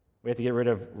 We have to get rid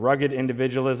of rugged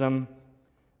individualism,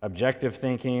 objective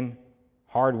thinking,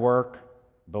 hard work,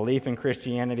 belief in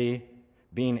Christianity,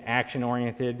 being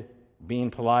action-oriented, being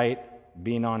polite,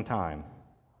 being on time.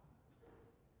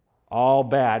 All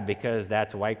bad because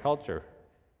that's white culture.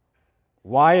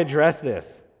 Why address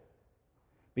this?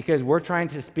 Because we're trying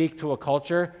to speak to a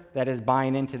culture that is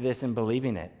buying into this and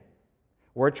believing it.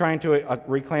 We're trying to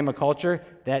reclaim a culture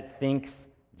that thinks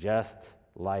just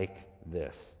like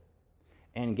this.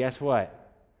 And guess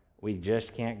what? We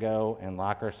just can't go and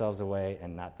lock ourselves away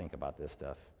and not think about this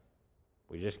stuff.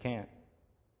 We just can't.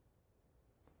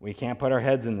 We can't put our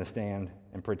heads in the sand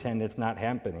and pretend it's not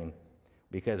happening,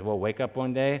 because we'll wake up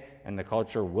one day and the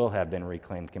culture will have been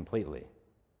reclaimed completely.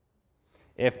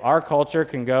 If our culture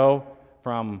can go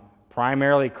from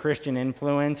primarily Christian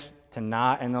influence to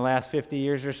not in the last 50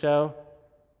 years or so,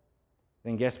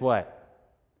 then guess what?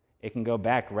 It can go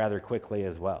back rather quickly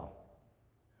as well.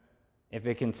 If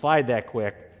it can slide that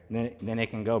quick, then it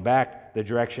can go back the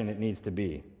direction it needs to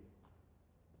be.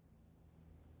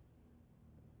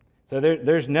 So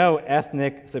there's no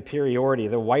ethnic superiority.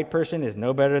 The white person is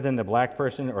no better than the black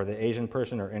person or the Asian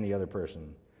person or any other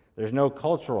person. There's no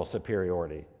cultural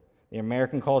superiority. The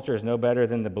American culture is no better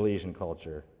than the Belizean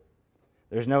culture.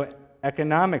 There's no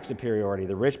economic superiority.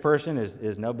 The rich person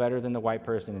is no better than the white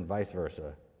person and vice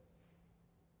versa.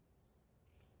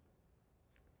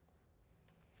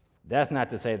 That's not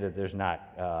to say that there's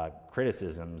not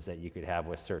criticisms that you could have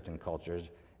with certain cultures.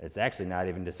 It's actually not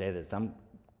even to say that some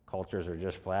cultures are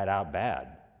just flat out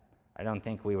bad. I don't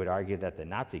think we would argue that the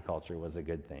Nazi culture was a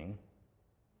good thing.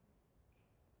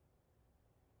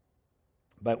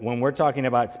 But when we're talking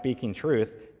about speaking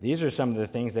truth, these are some of the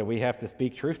things that we have to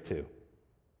speak truth to.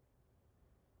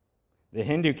 The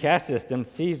Hindu caste system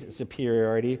sees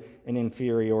superiority and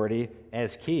inferiority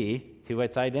as key to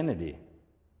its identity.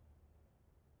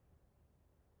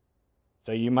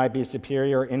 So you might be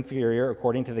superior or inferior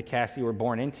according to the caste you were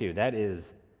born into. That is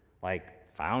like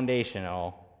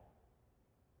foundational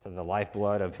to the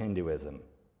lifeblood of Hinduism.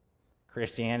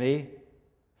 Christianity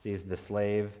sees the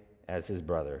slave as his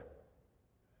brother.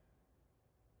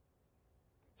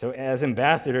 So as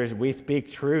ambassadors, we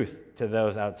speak truth to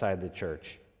those outside the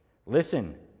church.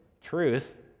 Listen,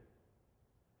 truth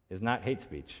is not hate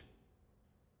speech.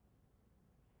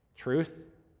 Truth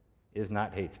is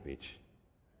not hate speech.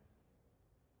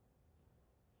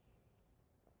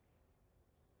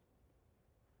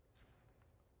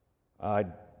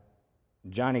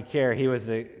 Johnny Kerr, he was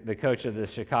the coach of the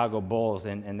Chicago Bulls,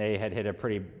 and they had hit a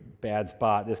pretty bad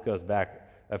spot. This goes back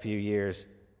a few years.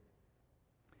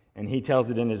 And he tells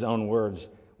it in his own words.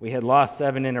 We had lost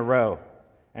 7 in a row,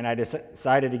 and I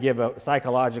decided to give a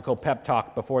psychological pep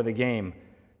talk before the game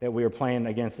that we were playing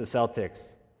against the Celtics.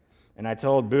 And I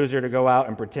told Boozer to go out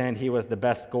and pretend he was the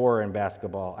best scorer in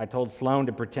basketball. I told Sloan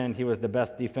to pretend he was the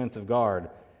best defensive guard.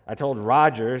 I told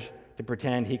Rogers to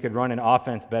pretend he could run an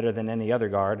offense better than any other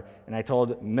guard. And I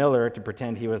told Miller to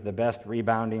pretend he was the best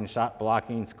rebounding, shot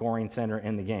blocking, scoring center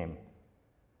in the game.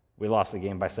 We lost the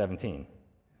game by 17.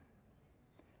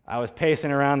 I was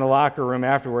pacing around the locker room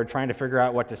afterward trying to figure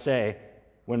out what to say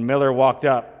when Miller walked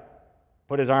up,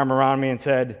 put his arm around me and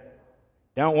said,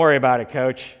 "Don't worry about it,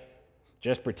 Coach.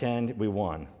 Just pretend we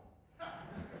won."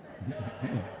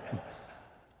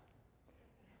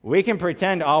 We can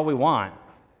pretend all we want,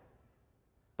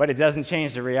 but it doesn't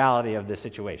change the reality of the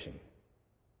situation.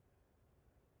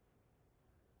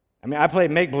 I mean, I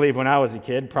played make-believe when I was a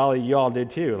kid. Probably you all did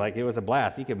too. Like, it was a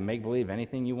blast. You could make-believe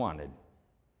anything you wanted.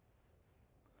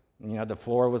 You know, the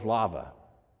floor was lava.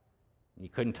 You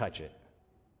couldn't touch it.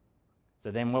 So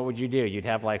then what would you do? You'd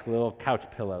have like little couch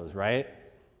pillows, right?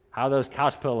 How those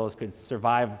couch pillows could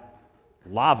survive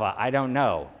lava, I don't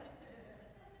know.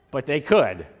 But they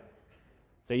could.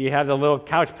 So you have the little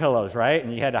couch pillows, right?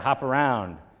 And you had to hop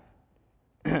around.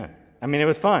 I mean, it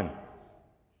was fun.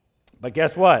 But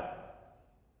guess what?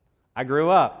 I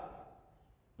grew up.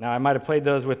 Now, I might have played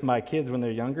those with my kids when they're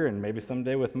younger and maybe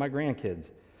someday with my grandkids.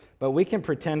 But we can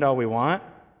pretend all we want,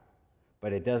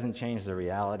 but it doesn't change the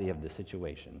reality of the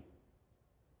situation.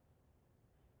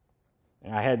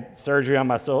 And I had surgery on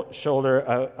my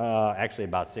shoulder actually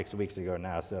about 6 weeks ago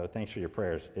now, so thanks for your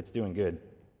prayers. It's doing good.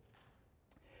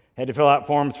 Had to fill out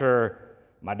forms for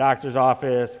my doctor's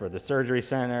office, for the surgery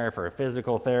center, for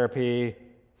physical therapy,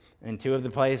 and 2 of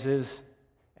the places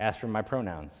asked for my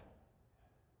pronouns.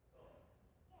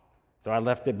 So I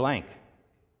left it blank.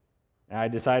 And I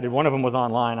decided one of them was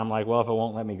online. I'm like, well, if it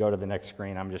won't let me go to the next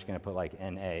screen, I'm just going to put like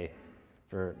NA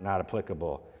for not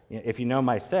applicable. If you know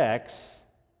my sex,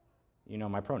 you know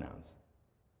my pronouns.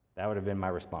 That would have been my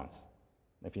response.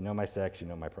 If you know my sex, you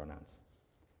know my pronouns.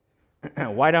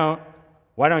 Why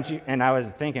don't you, and I was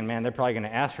thinking, man, they're probably going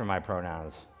to ask for my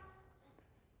pronouns.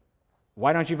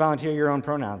 Why don't you volunteer your own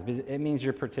pronouns? Because it means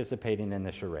you're participating in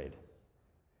the charade.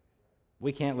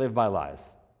 We can't live by lies.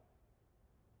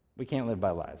 We can't live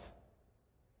by lies.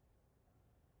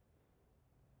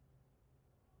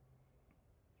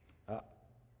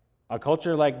 A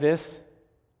culture like this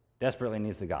desperately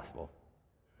needs the gospel.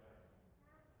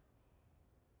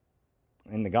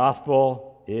 And the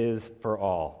gospel is for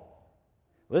all.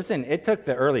 Listen, it took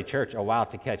the early church a while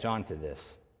to catch on to this.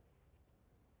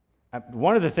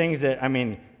 One of the things that,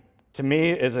 to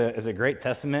me is a great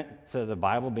testament to the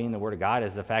Bible being the Word of God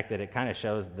is the fact that it kind of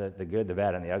shows the good, the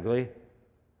bad, and the ugly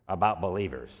about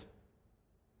believers.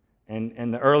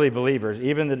 And the early believers,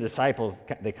 even the disciples,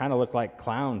 they kind of look like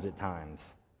clowns at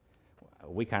times.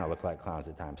 We kind of look like clowns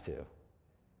at times too.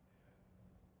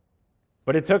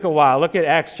 But it took a while. Look at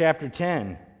Acts chapter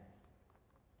 10.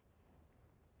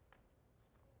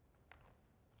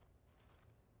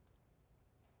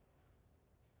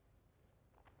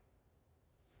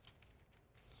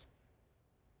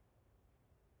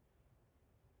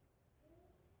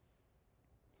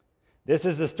 This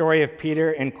is the story of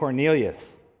Peter and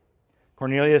Cornelius.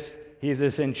 Cornelius, he's a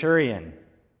centurion.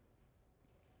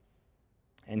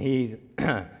 And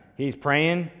he's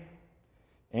praying.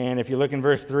 And if you look in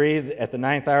verse 3, at the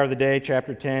 9th hour of the day,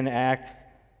 chapter 10, Acts,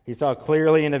 he saw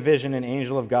clearly in a vision an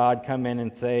angel of God come in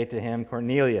and say to him,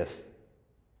 "Cornelius."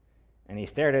 And he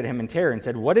stared at him in terror and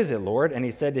said, "What is it, Lord?" And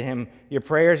he said to him, "Your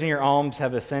prayers and your alms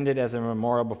have ascended as a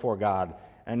memorial before God.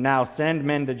 And now send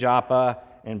men to Joppa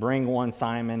and bring one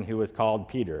Simon who is called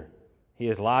Peter. He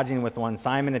is lodging with one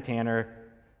Simon a tanner,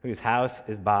 whose house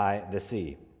is by the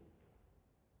sea."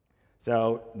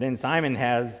 So then Simon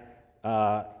has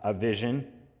a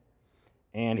vision,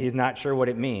 and he's not sure what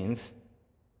it means.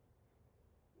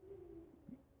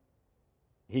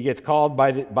 He gets called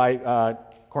by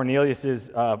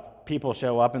Cornelius's people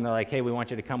show up and they're like, hey, we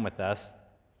want you to come with us.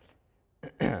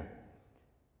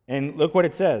 And look what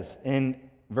it says in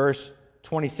verse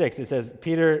 26. It says,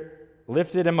 Peter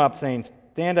lifted him up, saying,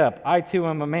 stand up, I too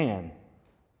am a man.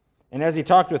 And as he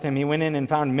talked with him, he went in and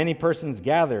found many persons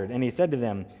gathered, and he said to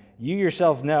them, you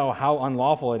yourselves know how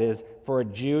unlawful it is for a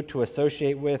Jew to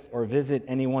associate with or visit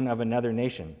anyone of another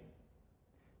nation.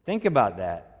 Think about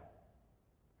that.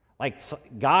 Like,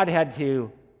 God had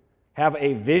to have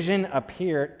a vision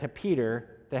appear to Peter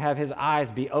to have his eyes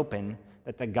be open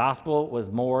that the gospel was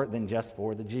more than just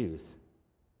for the Jews.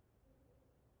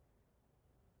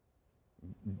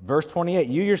 Verse 28,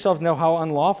 you yourselves know how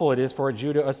unlawful it is for a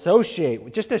Jew to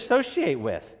associate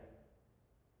with,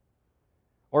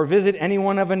 or visit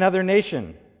anyone of another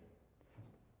nation.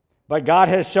 But God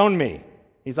has shown me.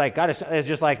 He's like, it's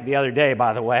just like the other day,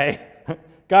 by the way.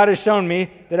 God has shown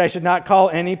me that I should not call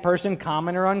any person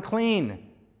common or unclean.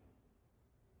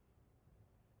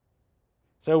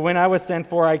 So when I was sent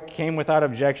for, I came without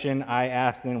objection. I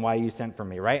asked then why you sent for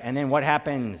me, right? And then what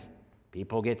happens?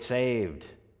 People get saved.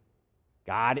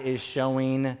 God is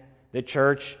showing the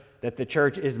church that the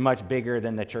church is much bigger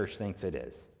than the church thinks it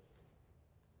is.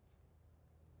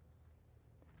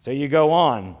 So you go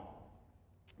on.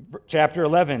 Chapter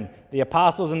 11, the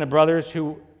apostles and the brothers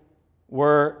who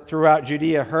were throughout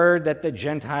Judea heard that the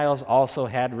Gentiles also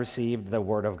had received the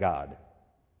word of God.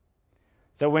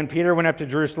 So when Peter went up to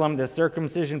Jerusalem, the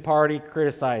circumcision party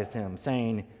criticized him,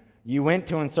 saying, you went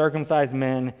to uncircumcised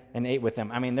men and ate with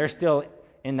them. I mean, they're still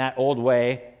in that old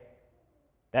way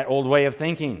of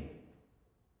thinking.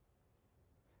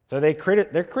 So they're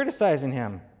criticizing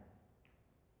him.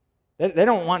 They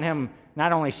don't want him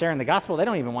not only sharing the gospel, they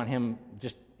don't even want him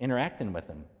just interacting with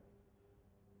them.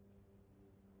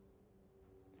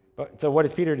 So what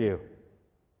does Peter do?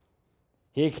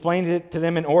 He explained it to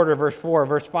them in order, verse 4.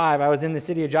 Verse 5, I was in the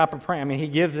city of Joppa praying. I mean, he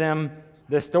gives them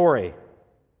the story.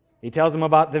 He tells them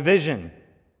about the vision.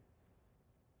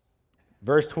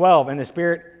 Verse 12, and the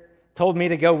Spirit told me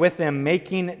to go with them,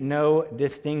 making no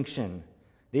distinction.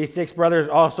 These 6 brothers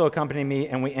also accompanied me,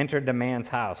 and we entered the man's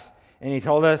house. And he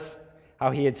told us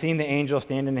how he had seen the angel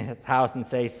stand in his house and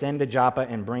say, send to Joppa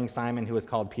and bring Simon, who is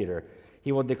called Peter.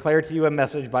 He will declare to you a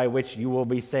message by which you will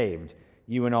be saved,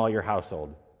 you and all your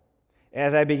household.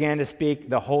 As I began to speak,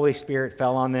 the Holy Spirit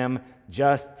fell on them,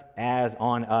 just as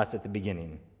on us at the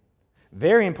beginning.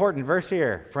 Very important verse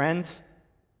here, friends.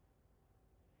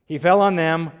 He fell on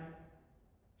them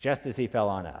just as he fell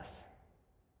on us.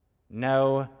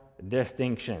 No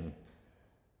distinction.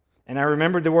 And I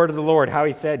remembered the word of the Lord, how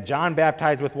he said, John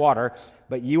baptized with water,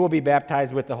 but you will be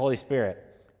baptized with the Holy Spirit.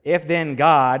 If then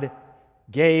God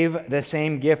gave the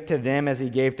same gift to them as he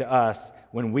gave to us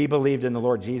when we believed in the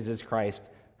Lord Jesus Christ,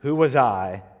 who was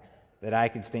I that I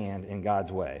could stand in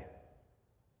God's way?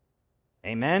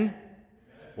 Amen?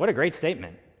 What a great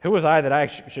statement. Who was I that I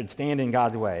should stand in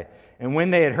God's way? And when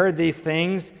they had heard these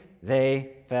things,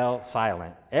 they fell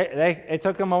silent. It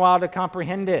took them a while to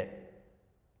comprehend it.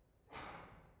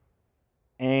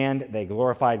 And they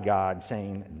glorified God,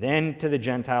 saying, then to the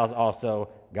Gentiles also,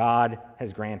 God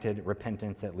has granted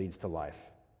repentance that leads to life.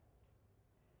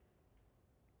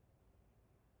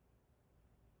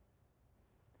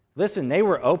 Listen, they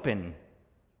were open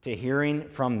to hearing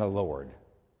from the Lord.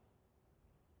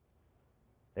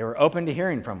 They were open to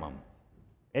hearing from him.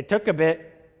 It took a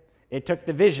bit. It took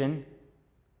the vision.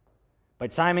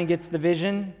 But Simon gets the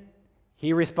vision.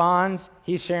 He responds.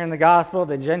 He's sharing the gospel.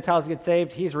 The Gentiles get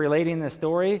saved. He's relating the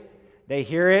story. They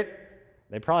hear it.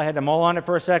 They probably had to mull on it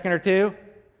for a second or two.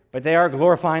 But they are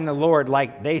glorifying the Lord,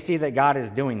 like they see that God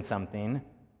is doing something.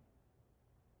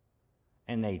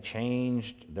 And they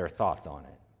changed their thoughts on it.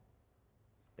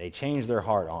 They changed their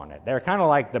heart on it. They're kind of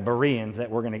like the Bereans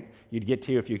that you'd get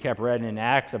to if you kept reading in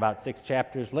Acts about 6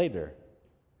 chapters later.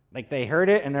 Like they heard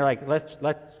it and they're like, let's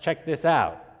check this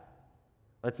out.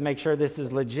 Let's make sure this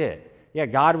is legit. Yeah,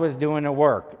 God was doing a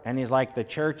work, and he's like, the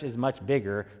church is much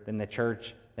bigger than the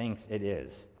church thinks it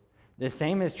is. The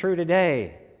same is true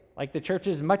today. Like the church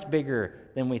is much bigger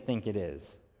than we think it is.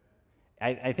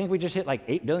 I think we just hit like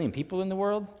 8 billion people in the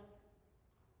world.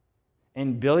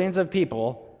 And billions of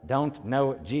people don't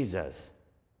know Jesus.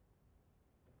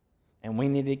 And we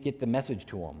need to get the message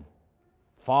to them.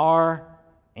 Far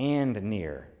and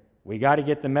near. We got to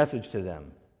get the message to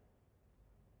them.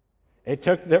 It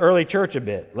took the early church a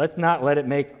bit. Let's not let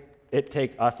it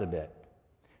take us a bit.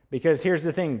 Because here's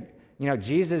the thing,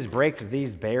 Jesus breaks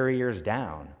these barriers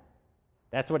down.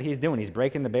 That's what he's doing. He's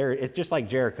breaking the barrier. It's just like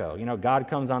Jericho. God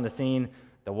comes on the scene,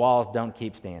 the walls don't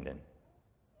keep standing.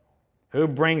 Who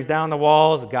brings down the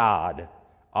walls? God.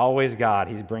 Always God.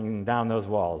 He's bringing down those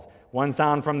walls. One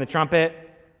sound from the trumpet,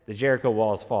 the Jericho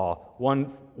walls fall.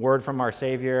 One word from our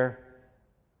Savior,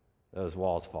 those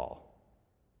walls fall.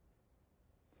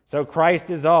 So Christ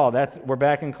is all. We're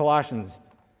back in Colossians.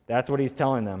 That's what he's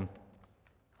telling them.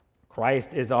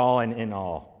 Christ is all and in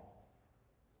all.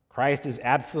 Christ is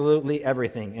absolutely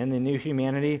everything. In the new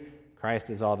humanity, Christ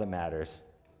is all that matters,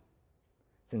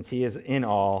 since he is in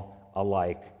all,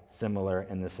 alike, similar,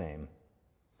 and the same.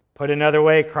 Put another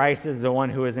way, Christ is the one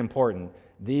who is important.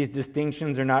 These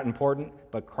distinctions are not important,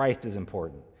 but Christ is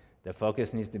important. The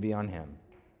focus needs to be on him.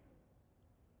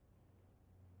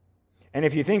 And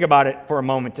if you think about it for a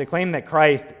moment, to claim that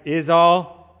Christ is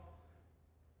all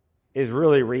is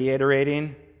really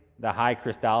reiterating the high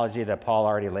Christology that Paul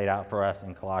already laid out for us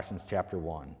in Colossians chapter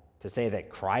 1. To say that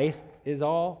Christ is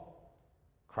all,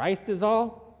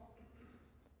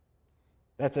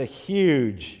 that's a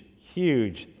huge,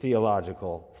 huge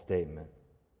theological statement.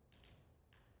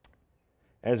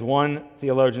 As one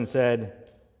theologian said,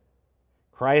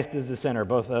 Christ is the center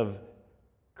both of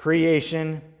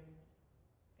creation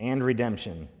and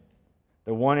redemption,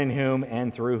 the one in whom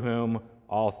and through whom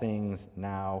all things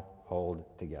now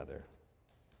hold together.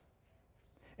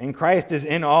 And Christ is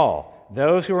in all.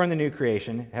 Those who are in the new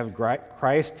creation have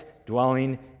Christ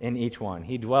dwelling in each one.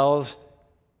 He dwells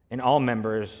in all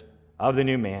members of the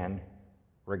new man,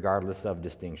 regardless of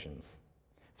distinctions.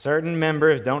 Certain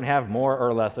members don't have more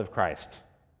or less of Christ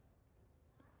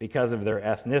because of their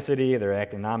ethnicity, their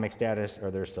economic status,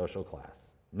 or their social class.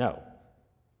 No.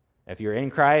 If you're in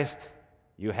Christ,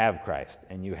 you have Christ,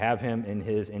 and you have him in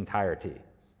his entirety.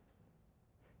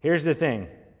 Here's the thing.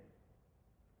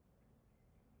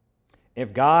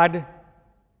 If God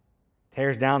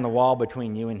tears down the wall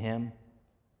between you and him,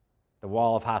 the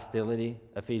wall of hostility,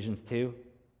 Ephesians 2,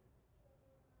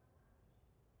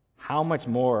 how much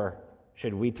more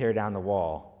should we tear down the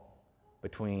wall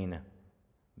between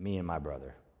me and my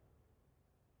brother?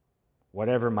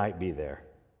 Whatever might be there.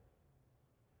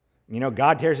 You know,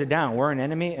 God tears it down. We're an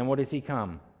enemy, and what does he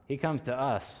come? He comes to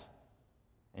us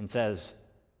and says,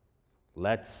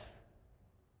 let's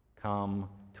come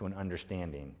to an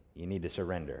understanding. You need to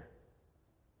surrender.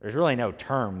 There's really no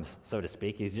terms, so to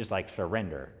speak. He's just like,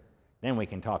 surrender. Then we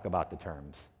can talk about the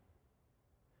terms.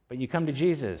 But you come to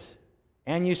Jesus,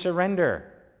 and you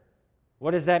surrender.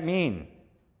 What does that mean?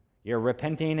 You're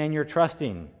repenting and you're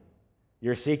trusting.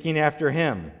 You're seeking after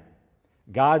him.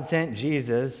 God sent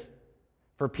Jesus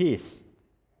for peace.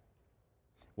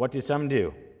 What do some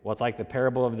do? Well, it's like the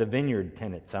parable of the vineyard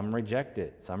tenant. Some reject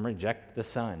it. Some reject the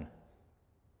Son.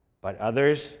 But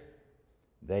others,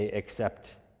 they accept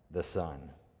the Son.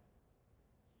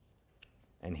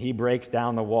 And he breaks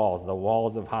down the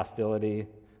walls of hostility,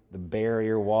 the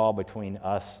barrier wall between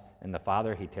us and the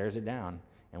Father. He tears it down,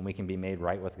 and we can be made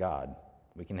right with God.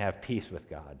 We can have peace with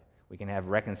God. We can have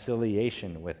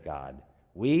reconciliation with God.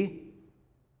 We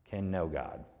can know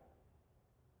God.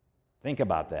 Think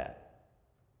about that.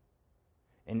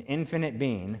 An infinite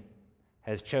being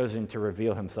has chosen to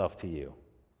reveal himself to you.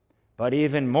 But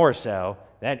even more so,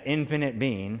 that infinite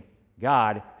being,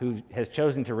 God, who has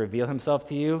chosen to reveal himself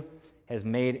to you, has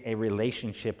made a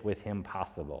relationship with him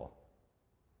possible.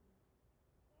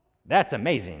 That's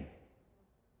amazing.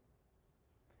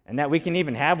 And that we can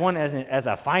even have one as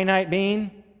a finite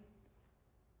being,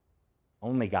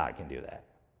 only God can do that.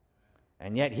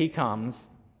 And yet he comes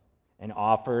and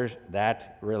offers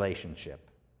that relationship.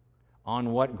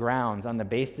 On what grounds? On the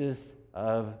basis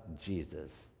of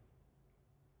Jesus.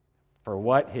 For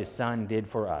what his Son did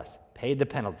for us. Paid the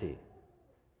penalty.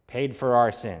 Paid for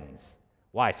our sins.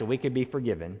 Why? So we could be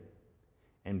forgiven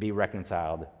and be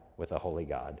reconciled with a holy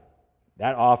God.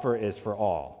 That offer is for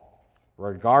all,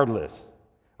 regardless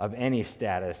of any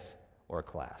status or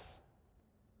class.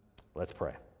 Let's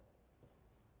pray.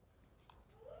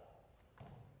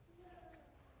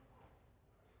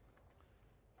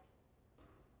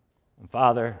 And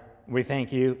Father, we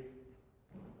thank you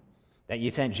that you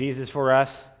sent Jesus for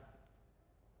us.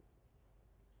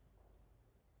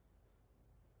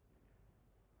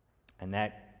 And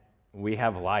that we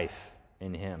have life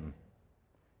in him.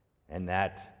 And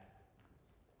that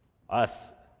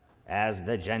us, as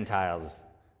the Gentiles,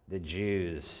 the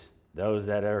Jews, those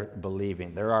that are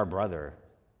believing, they're our brother.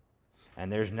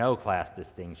 And there's no class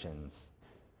distinctions.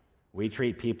 We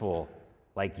treat people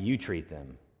like you treat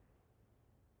them.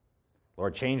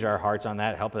 Lord, change our hearts on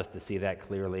that. Help us to see that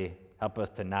clearly. Help us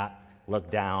to not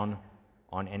look down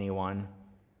on anyone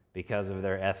because of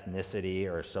their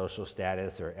ethnicity or social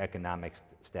status or economic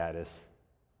status.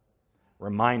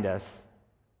 Remind us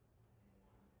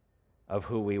of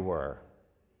who we were,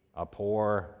 a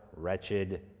poor,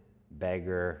 wretched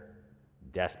beggar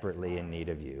desperately in need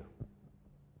of you.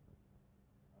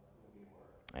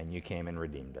 And you came and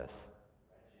redeemed us.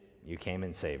 You came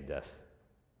and saved us.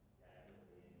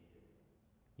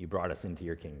 You brought us into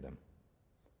your kingdom.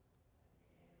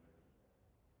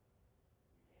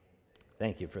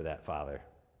 Thank you for that, Father.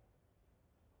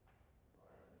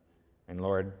 And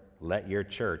Lord, let your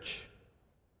church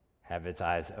have its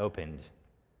eyes opened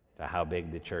to how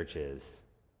big the church is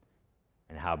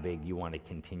and how big you want to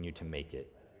continue to make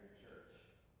it.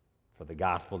 For the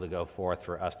gospel to go forth,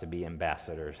 for us to be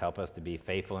ambassadors. Help us to be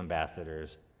faithful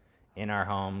ambassadors in our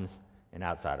homes and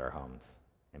outside our homes.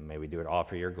 And may we do it all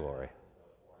for your glory.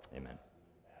 Amen.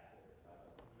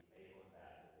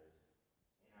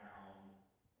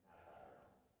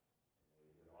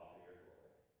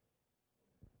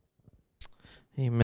 Amen.